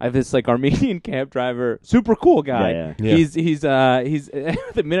 I have this like Armenian cab driver, super cool guy. Yeah. Yeah. He's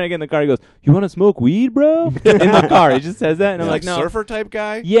the minute I get in the car, he goes, "You want to smoke weed, bro?" in the car, he just says that, and I'm like, "No." surfer type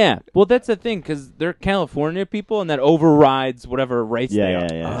guy. Yeah, well, that's the thing because they're California people, and that overrides whatever race they are.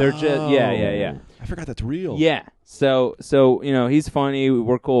 Yeah. They're just yeah. I forgot that's real. Yeah. So he's funny.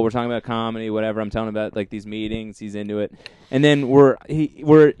 We're cool. We're talking about comedy, whatever. I'm telling him about like these meetings. He's into it. And then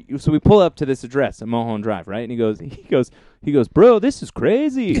so we pull up to this address at Mulholland Drive, right? And he goes, "Bro, this is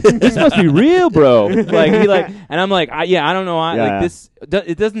crazy. This must be real, bro." And I'm like, I don't know. This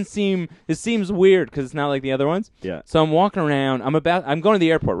it doesn't seem. It seems weird because it's not like the other ones. Yeah. So I'm walking around. I'm going to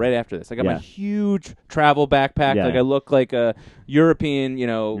the airport right after this. I got my huge travel backpack. Yeah. Like I look like a European,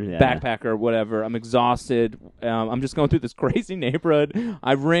 backpacker or whatever. I'm exhausted. I'm just going through this crazy neighborhood.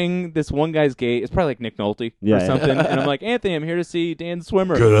 I ring this one guy's gate. It's probably like Nick Nolte or something. And I'm like, "Anthony, I'm here to see Dan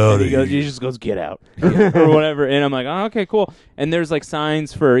Swimmer." Get out and of here. he just goes, "Get out," or whatever. And I'm like, "Oh, okay, cool." And there's like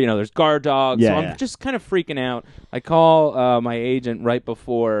signs for, there's guard dogs. So I'm just kind of freaking out. I call my agent right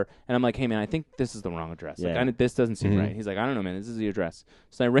before, and I'm like, "Hey, man, I think this is the wrong address. Like, this doesn't seem right." He's like, "I don't know, man. This is the address."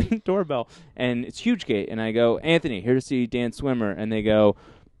 So I ring the doorbell, and it's Huge Gate, and I go, "Anthony, here to see Dan Swimmer." And they go,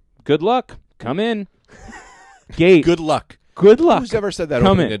 "Good luck. Come in." Gate. Good luck. Good luck. Who's ever said that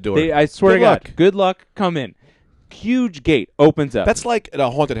Come opening in. a door? I swear Good to God. luck. Good luck. Come in. Huge gate opens up. That's like at a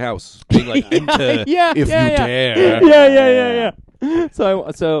haunted house. Being like, enter yeah, if yeah, you yeah. dare. Yeah.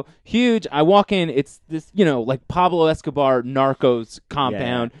 So Huge. I walk in. It's this, like Pablo Escobar Narcos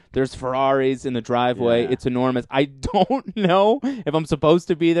compound. There's Ferraris in the driveway. Yeah. It's enormous. I don't know if I'm supposed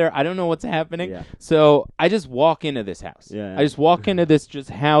to be there. I don't know what's happening. Yeah. So I just walk into this house. Yeah. I just walk into this just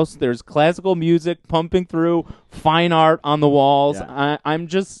house. There's classical music pumping through, fine art on the walls. Yeah. I'm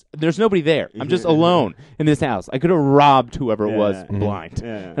just, there's nobody there. I'm just alone in this house. I could have robbed whoever it was Yeah. blind.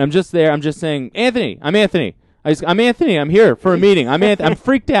 Yeah. And I'm just there. I'm just saying, "Anthony, I'm Anthony. I'm Anthony. I'm here for a meeting. I'm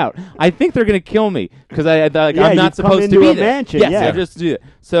freaked out. I think they're gonna kill me because I'm not you've come supposed to into be a there." mansion, Yes, yeah. I just do it.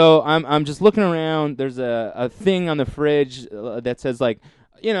 So I'm just looking around. There's a thing on the fridge that says like,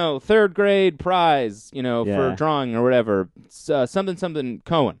 3rd grade prize, for drawing or whatever, something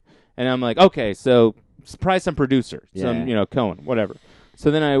Cohen. And I'm like, okay, so prize some producer, some Cohen, whatever.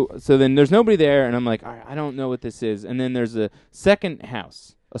 So then there's nobody there, and I'm like, all right, I don't know what this is. And then there's a second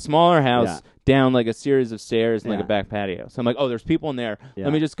house, a smaller house down like a series of stairs and like a back patio. So I'm like, oh, there's people in there. Yeah.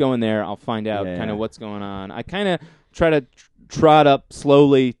 Let me just go in there. I'll find out kind Yeah. of what's going on. I kind of try to trot up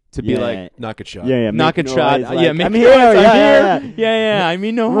slowly to be like, Knock it shot. Yeah. knock make it shot. noise, like, make I'm noise, here. I'm Yeah. Yeah. I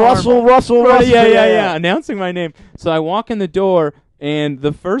mean no harm. Russell. Right, yeah. Announcing my name. So I walk in the door, and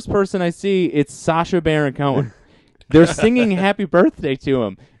the first person I see, it's Sacha Baron Cohen. They're singing "Happy Birthday" to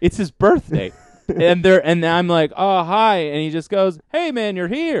him. It's his birthday, and I'm like, "Oh, hi," and he just goes, "Hey, man, you're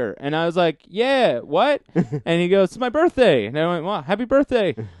here," and I was like, "Yeah, what?" And he goes, "It's my birthday," and I went, "Well, happy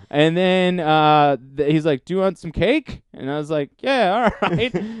birthday." And then he's like, "Do you want some cake?" And I was like, "Yeah, all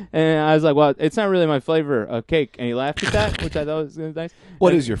right." And I was like, "Well, it's not really my flavor of cake," and he laughed at that, which I thought was nice.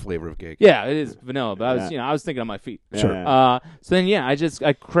 What And- is your flavor of cake? Yeah, it is vanilla, but I was, Yeah. I was thinking on my feet. Sure. So then,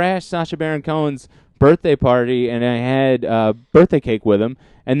 I crashed Sacha Baron Cohen's birthday party, and I had birthday cake with him.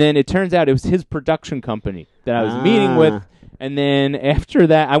 And then it turns out it was his production company that I was meeting with. And then after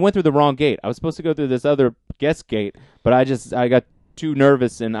that, I went through the wrong gate. I was supposed to go through this other guest gate, but I got too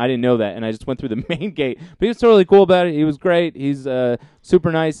nervous, and I didn't know that, and I just went through the main gate. But he was totally cool about it. He was great. He's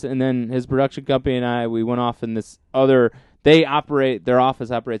super nice. And then his production company and we went off in this other. Their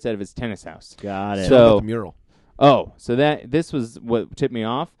office operates out of his tennis house. Got it. So- How about the mural. Oh, so this was what tipped me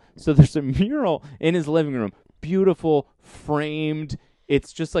off. So there's a mural in his living room, beautiful, framed.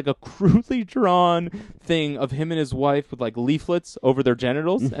 It's just like a crudely drawn thing of him and his wife with like leaflets over their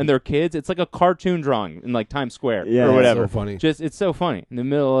genitals and their kids. It's like a cartoon drawing in like Times Square Yeah, or that's whatever. so funny. It's so funny in the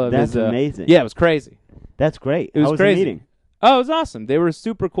middle of That's his. amazing. Yeah, it was crazy. That's great. It was How was crazy. the meeting? Oh, it was awesome. They were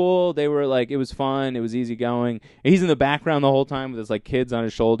super cool. They were like, it was fun. It was easy going. And he's in the background the whole time with his like kids on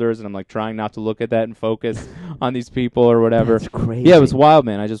his shoulders, and I'm like trying not to look at that and focus on these people or whatever. That's crazy. Yeah, it was wild,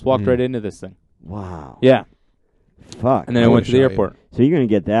 man. I just walked right into this thing. Wow. Yeah, Fuck. and then I went to the wish I- airport. So you're gonna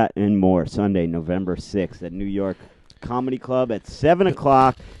get that and more Sunday, November 6th at New York Comedy Club at 7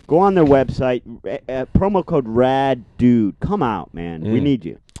 o'clock. Go on their website. Promo code RADDUDE. Come out, man. We Mm. need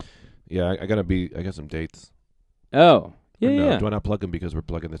you. Yeah, I got some dates. Oh, yeah, Or no, yeah. Do I not plug them because we're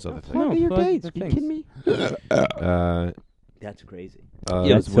plugging this other thing? No, Look at your plug dates. the Are you things. kidding me? Uh, That's crazy. uh,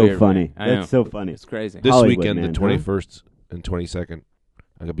 Yeah, That's it's so weird, funny. man. I know. That's so funny. It's crazy. this Hollywood, weekend, man, the huh? 21st and 22nd, I'm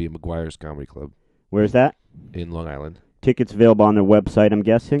gonna be at McGuire's Comedy Club Where's that? in Long Island. Tickets available on their website, I'm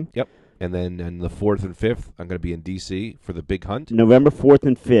guessing. And then on the 4th and 5th, I'm going to be in D.C. for the Big Hunt. November 4th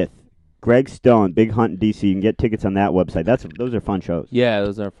and 5th. Greg Stone, Big Hunt in DC. You can get tickets on that website. Those are fun shows. Yeah,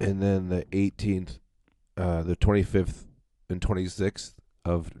 those are fun. And then the 18th, the 25th, and 26th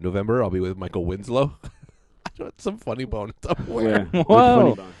of November, I'll be with Michael Winslow. It's some funny bone somewhere. Where? Whoa.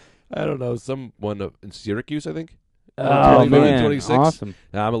 Which funny I don't know, someone in Syracuse, I think. Oh, 25 and man. 26. Awesome.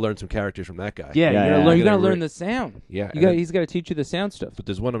 Now, I'm going to learn some characters from that guy. Yeah, Yeah, you yeah. gotta I gotta learn re- the sound. Yeah. and then- He's got to teach you the sound stuff. but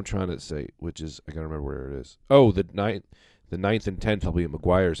there's one I'm trying to say, which is, I got to remember where it is. Oh, the 9th and 10th, I'll be at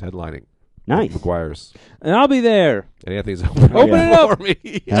McGuire's headlining. Nice. McGuire's. And I'll be there. And Anthony's opening Open it up. for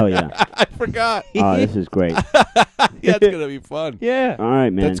me. Hell yeah. I forgot. Oh, this is great. Yeah, it's going to be fun. Yeah. All right,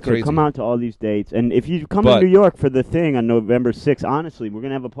 man. That's So crazy. come out to all these dates. And if you come But- to New York for the thing on November 6th, honestly, we're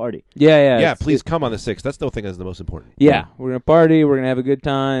going to have a party. Yeah. Yeah, it's- please come on the 6th. That's the thing that's the most important. Yeah, we're gonna party. We're gonna have a good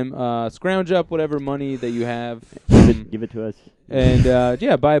time. Scrounge up whatever money that you have, Give it to us. and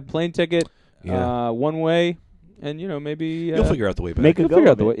yeah, buy a plane ticket, Yeah. one way, and maybe You'll figure out the way back. Make a you'll go figure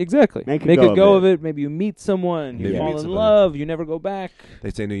out of the it. way. Exactly. Make a Make go a go of of it. Maybe you meet someone, you Maybe fall meet in somebody. love, you never go back.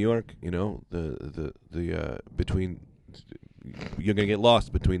 They say New York, the between you're gonna get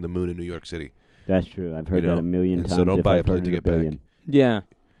lost between the moon and New York City. That's true. I've heard You know, that a million and times. so don't if buy a I've plane heard it ticket a billion. Yeah,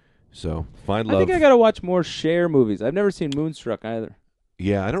 So find I love. think I gotta watch more Cher movies. I've never seen Moonstruck either.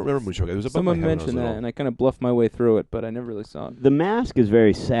 Yeah, I don't remember Moonstruck. It was above Someone my head when I was mentioned that, little. and I kind of bluffed my way through it, but I never really saw it. The Mask is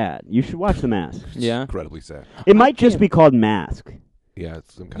very sad. You should watch The Mask. Yeah, Incredibly sad. It might just can't- be called Mask. Yeah,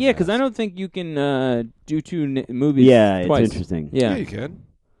 it's some kind yeah, of because I mess. don't think you can do two movies. Yeah, twice. it's interesting. Yeah, Yeah, you can.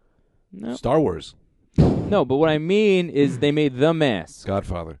 no, Star Wars, no, but what I mean is they made The Mask.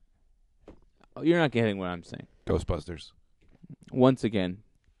 Godfather, Oh, you're not getting what I'm saying. Ghostbusters. Once again,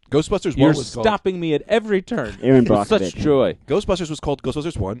 Ghostbusters you're 1 was called stopping me at every turn. Aaron With such Brockovich. joy. Ghostbusters was called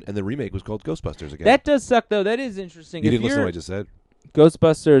Ghostbusters 1, and the remake was called Ghostbusters again. That does suck, though. That is interesting. you If didn't listen to you're- what I just said.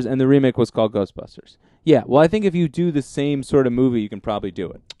 Ghostbusters, and the remake was called Ghostbusters. Yeah, well, I think if you do the same sort of movie, you can probably do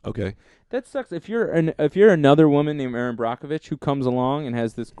it. Okay. That sucks. If you're another woman named Erin Brockovich who comes along and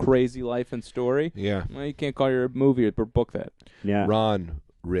has this crazy life and story, Yeah. well, you can't call your movie or book that. Yeah. Ron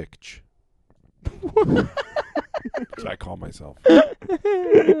Rich. That's what I call myself.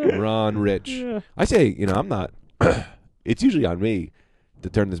 Ron Rich. I say, I'm not. It's usually on me to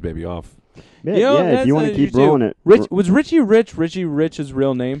turn this baby off. Yeah, You know, yeah, if that's you want what to keep you do. rolling it. Was Richie Rich's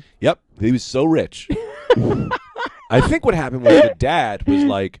real name? Yep. He was so rich. I think what happened was the dad was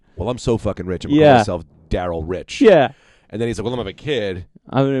like, well, I'm so fucking rich. I'm going to Yeah. call myself Daryl Rich. Yeah. And then he's like, well, I'm a kid.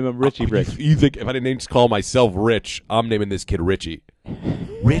 I'm gonna name him Richie Rich. You think if I didn't just call myself Rich, I'm naming this kid Richie.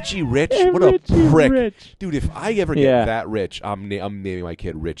 Richie Rich? What a Richie prick. Rich. Dude, if I ever get Yeah. that rich, I'm naming my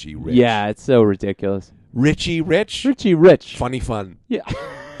kid Richie Rich. Yeah, it's so ridiculous. Richie Rich? Richie Rich. Funny fun. Yeah.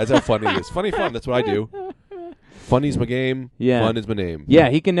 That's how funny it is. Funny fun. That's what I do. Funny's my game. Yeah. Fun is my name. Yeah,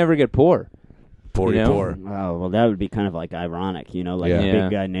 he can never get poor. Poor, You know? poor. Oh, well, that would be kind of like ironic, like Yeah. a Yeah.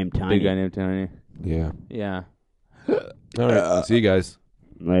 big guy named Tiny. Big guy named Tony. Yeah. Yeah. All right. See you guys.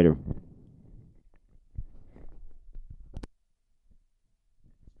 Later.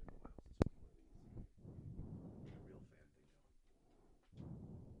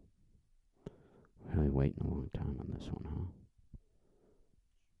 Really waiting a long time on this one, huh?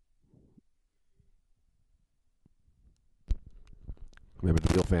 Remember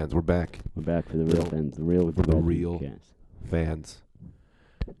the real fans. We're back. We're back for the real fans, the real with For the Red real. Cast. Fans.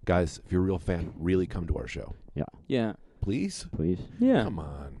 Guys, if you're a real fan, really come to our show. Yeah. Please? Please, Yeah. Come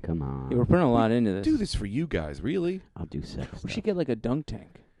on. come on. Yeah, we're putting a lot into this. Do this for you guys, really? I'll do sex We stuff. should get like a dunk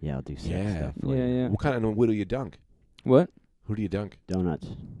tank. Yeah, I'll do sex Yeah. stuff. for Yeah, you. yeah. What kind of what do you dunk? What? Who do you dunk? Donuts.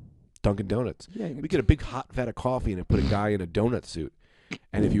 Dunkin' Donuts. Yeah. We get a big hot vat of coffee and put a guy in a donut suit.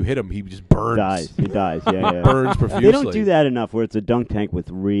 And if you hit him, he just burns. Dies. He dies. Yeah, yeah. Burns profusely. They don't do that enough where it's a dunk tank with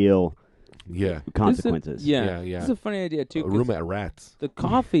real Yeah. consequences. Yeah. Yeah, yeah. This is a funny idea too. A 'cause room at rats. the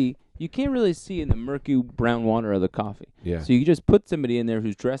coffee, you can't really see in the murky brown water of the coffee. Yeah. So you just put somebody in there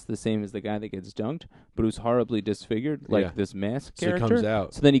who's dressed the same as the guy that gets dunked, but who's horribly disfigured, like Yeah. this mask So he character. comes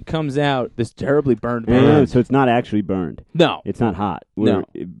out. So then he comes out this terribly burned Yeah, man. so it's not actually burned. No. It's not hot. No.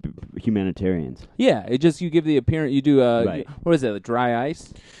 We're humanitarians. Yeah, it just you give the appearance. You do Right. what is that? Dry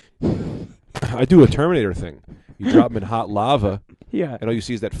ice. I do a Terminator thing. You drop him in hot lava, Yeah. and all you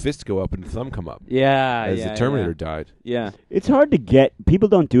see is that fist go up and the thumb come up Yeah. as yeah, the Terminator died. Yeah. It's hard to get. People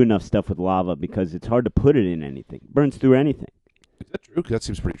don't do enough stuff with lava because it's hard to put it in anything. Burns through anything. Is that true? 'Cause that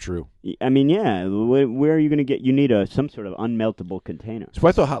seems pretty true. I mean, yeah. Where are you going to get? You need some sort of unmeltable container. So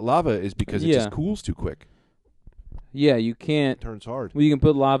I thought hot lava is because it Yeah. just cools too quick. Yeah. You can't. It turns hard. Well, you can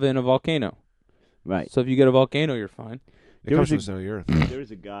put lava in a volcano. Right. So if you get a volcano, you're fine. It There comes was from the center of the earth. There was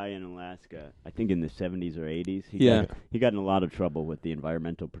a guy in Alaska, I think in the 70s or 80s. Yeah. He got in a lot of trouble with the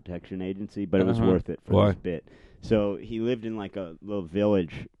Environmental Protection Agency, but it was Uh-huh. worth it for Why? this bit. So he lived in like a little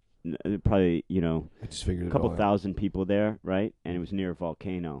village, probably, I just figured a it couple all out. thousand people there, right? And it was near a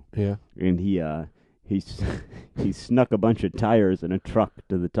volcano. Yeah. And he snuck a bunch of tires in a truck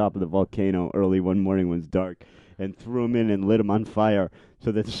to the top of the volcano early one morning when it was dark and threw them in and lit them on fire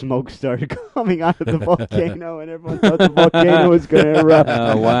so that smoke started coming out of the volcano and everyone thought the volcano was going to erupt.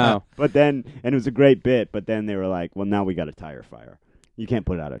 Oh wow. But then, and it was a great bit, but then they were like, well, now we got a tire fire. You can't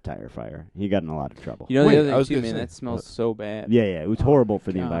put out a tire fire. He got in a lot of trouble. You know Wait, the other I was thing too, gonna man. say, That smells what? so bad. Yeah, it was horrible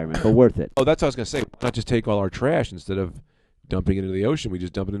for the God. environment, but worth it. Oh, that's what I was going to say. Why not just take all our trash instead of dumping it into the ocean? We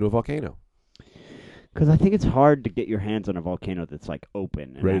just dump it into a volcano. Because I think it's hard to get your hands on a volcano that's like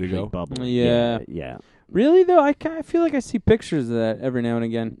open and Ready to actually go? bubbling. Yeah. Yeah. Really though, I feel like I see pictures of that every now and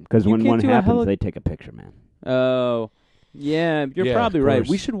again. Because You when can't one do a happens, heli- they take a picture, man. Oh, yeah, you're Yeah, probably of right. course.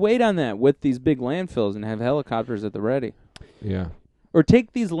 We should wait on that with these big landfills and have helicopters at the ready, Yeah. or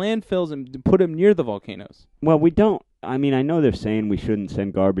take these landfills and put them near the volcanoes. Well, we don't. I mean, I know they're saying we shouldn't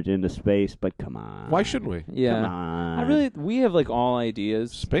send garbage into space, but come on. Why shouldn't we? Yeah, Come on. we have like all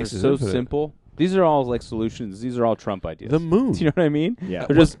ideas. Space They're is so infinite. simple. These are all like solutions. These are all Trump ideas. The moon. Do you know what I mean? Yeah.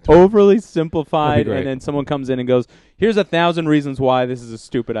 They're just overly simplified, That'd be great. and then someone comes in and goes, "Here's 1,000 reasons why this is a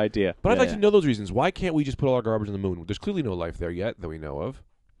stupid idea." But I'd like Yeah. to know those reasons. Why can't we just put all our garbage on the moon? There's clearly no life there yet that we know of.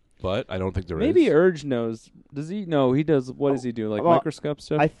 But I don't think there is. Maybe Urge knows. Does he know? He does. What does he do? Like Well, microscope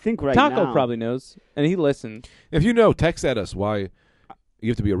stuff? I think right Taco now. probably knows, and he listens. If you know, text at us why you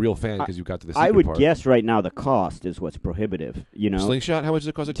have to be a real fan because you got to the secret I would part. guess right now the cost is what's prohibitive. You know, Slingshot? How much does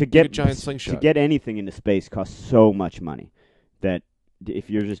it cost to to get a giant slingshot? to get anything into space costs so much money that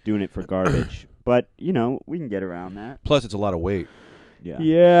if you're just doing it for garbage, but you know we can get around that. Plus, it's a lot of weight. Yeah.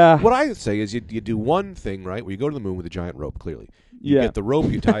 Yeah. What I would say is you do one thing, right, where you go to the moon with a giant rope, clearly. You Yeah. get the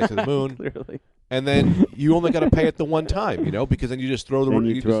rope, you tie it to the moon, Clearly. and then you only got to pay it the one time, because then you just throw the Then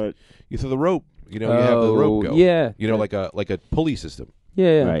rope. you throw it. You throw the rope. You have the rope go. Yeah. like a pulley system.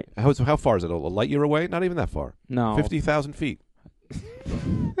 Yeah. Right. How far is it? A light year away? Not even that far. No. 50,000 feet.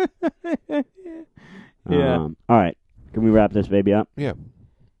 Yeah. All right. Can we wrap this baby up? Yeah.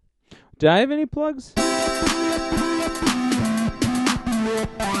 Do I have any plugs?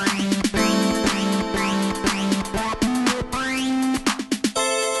 Bye.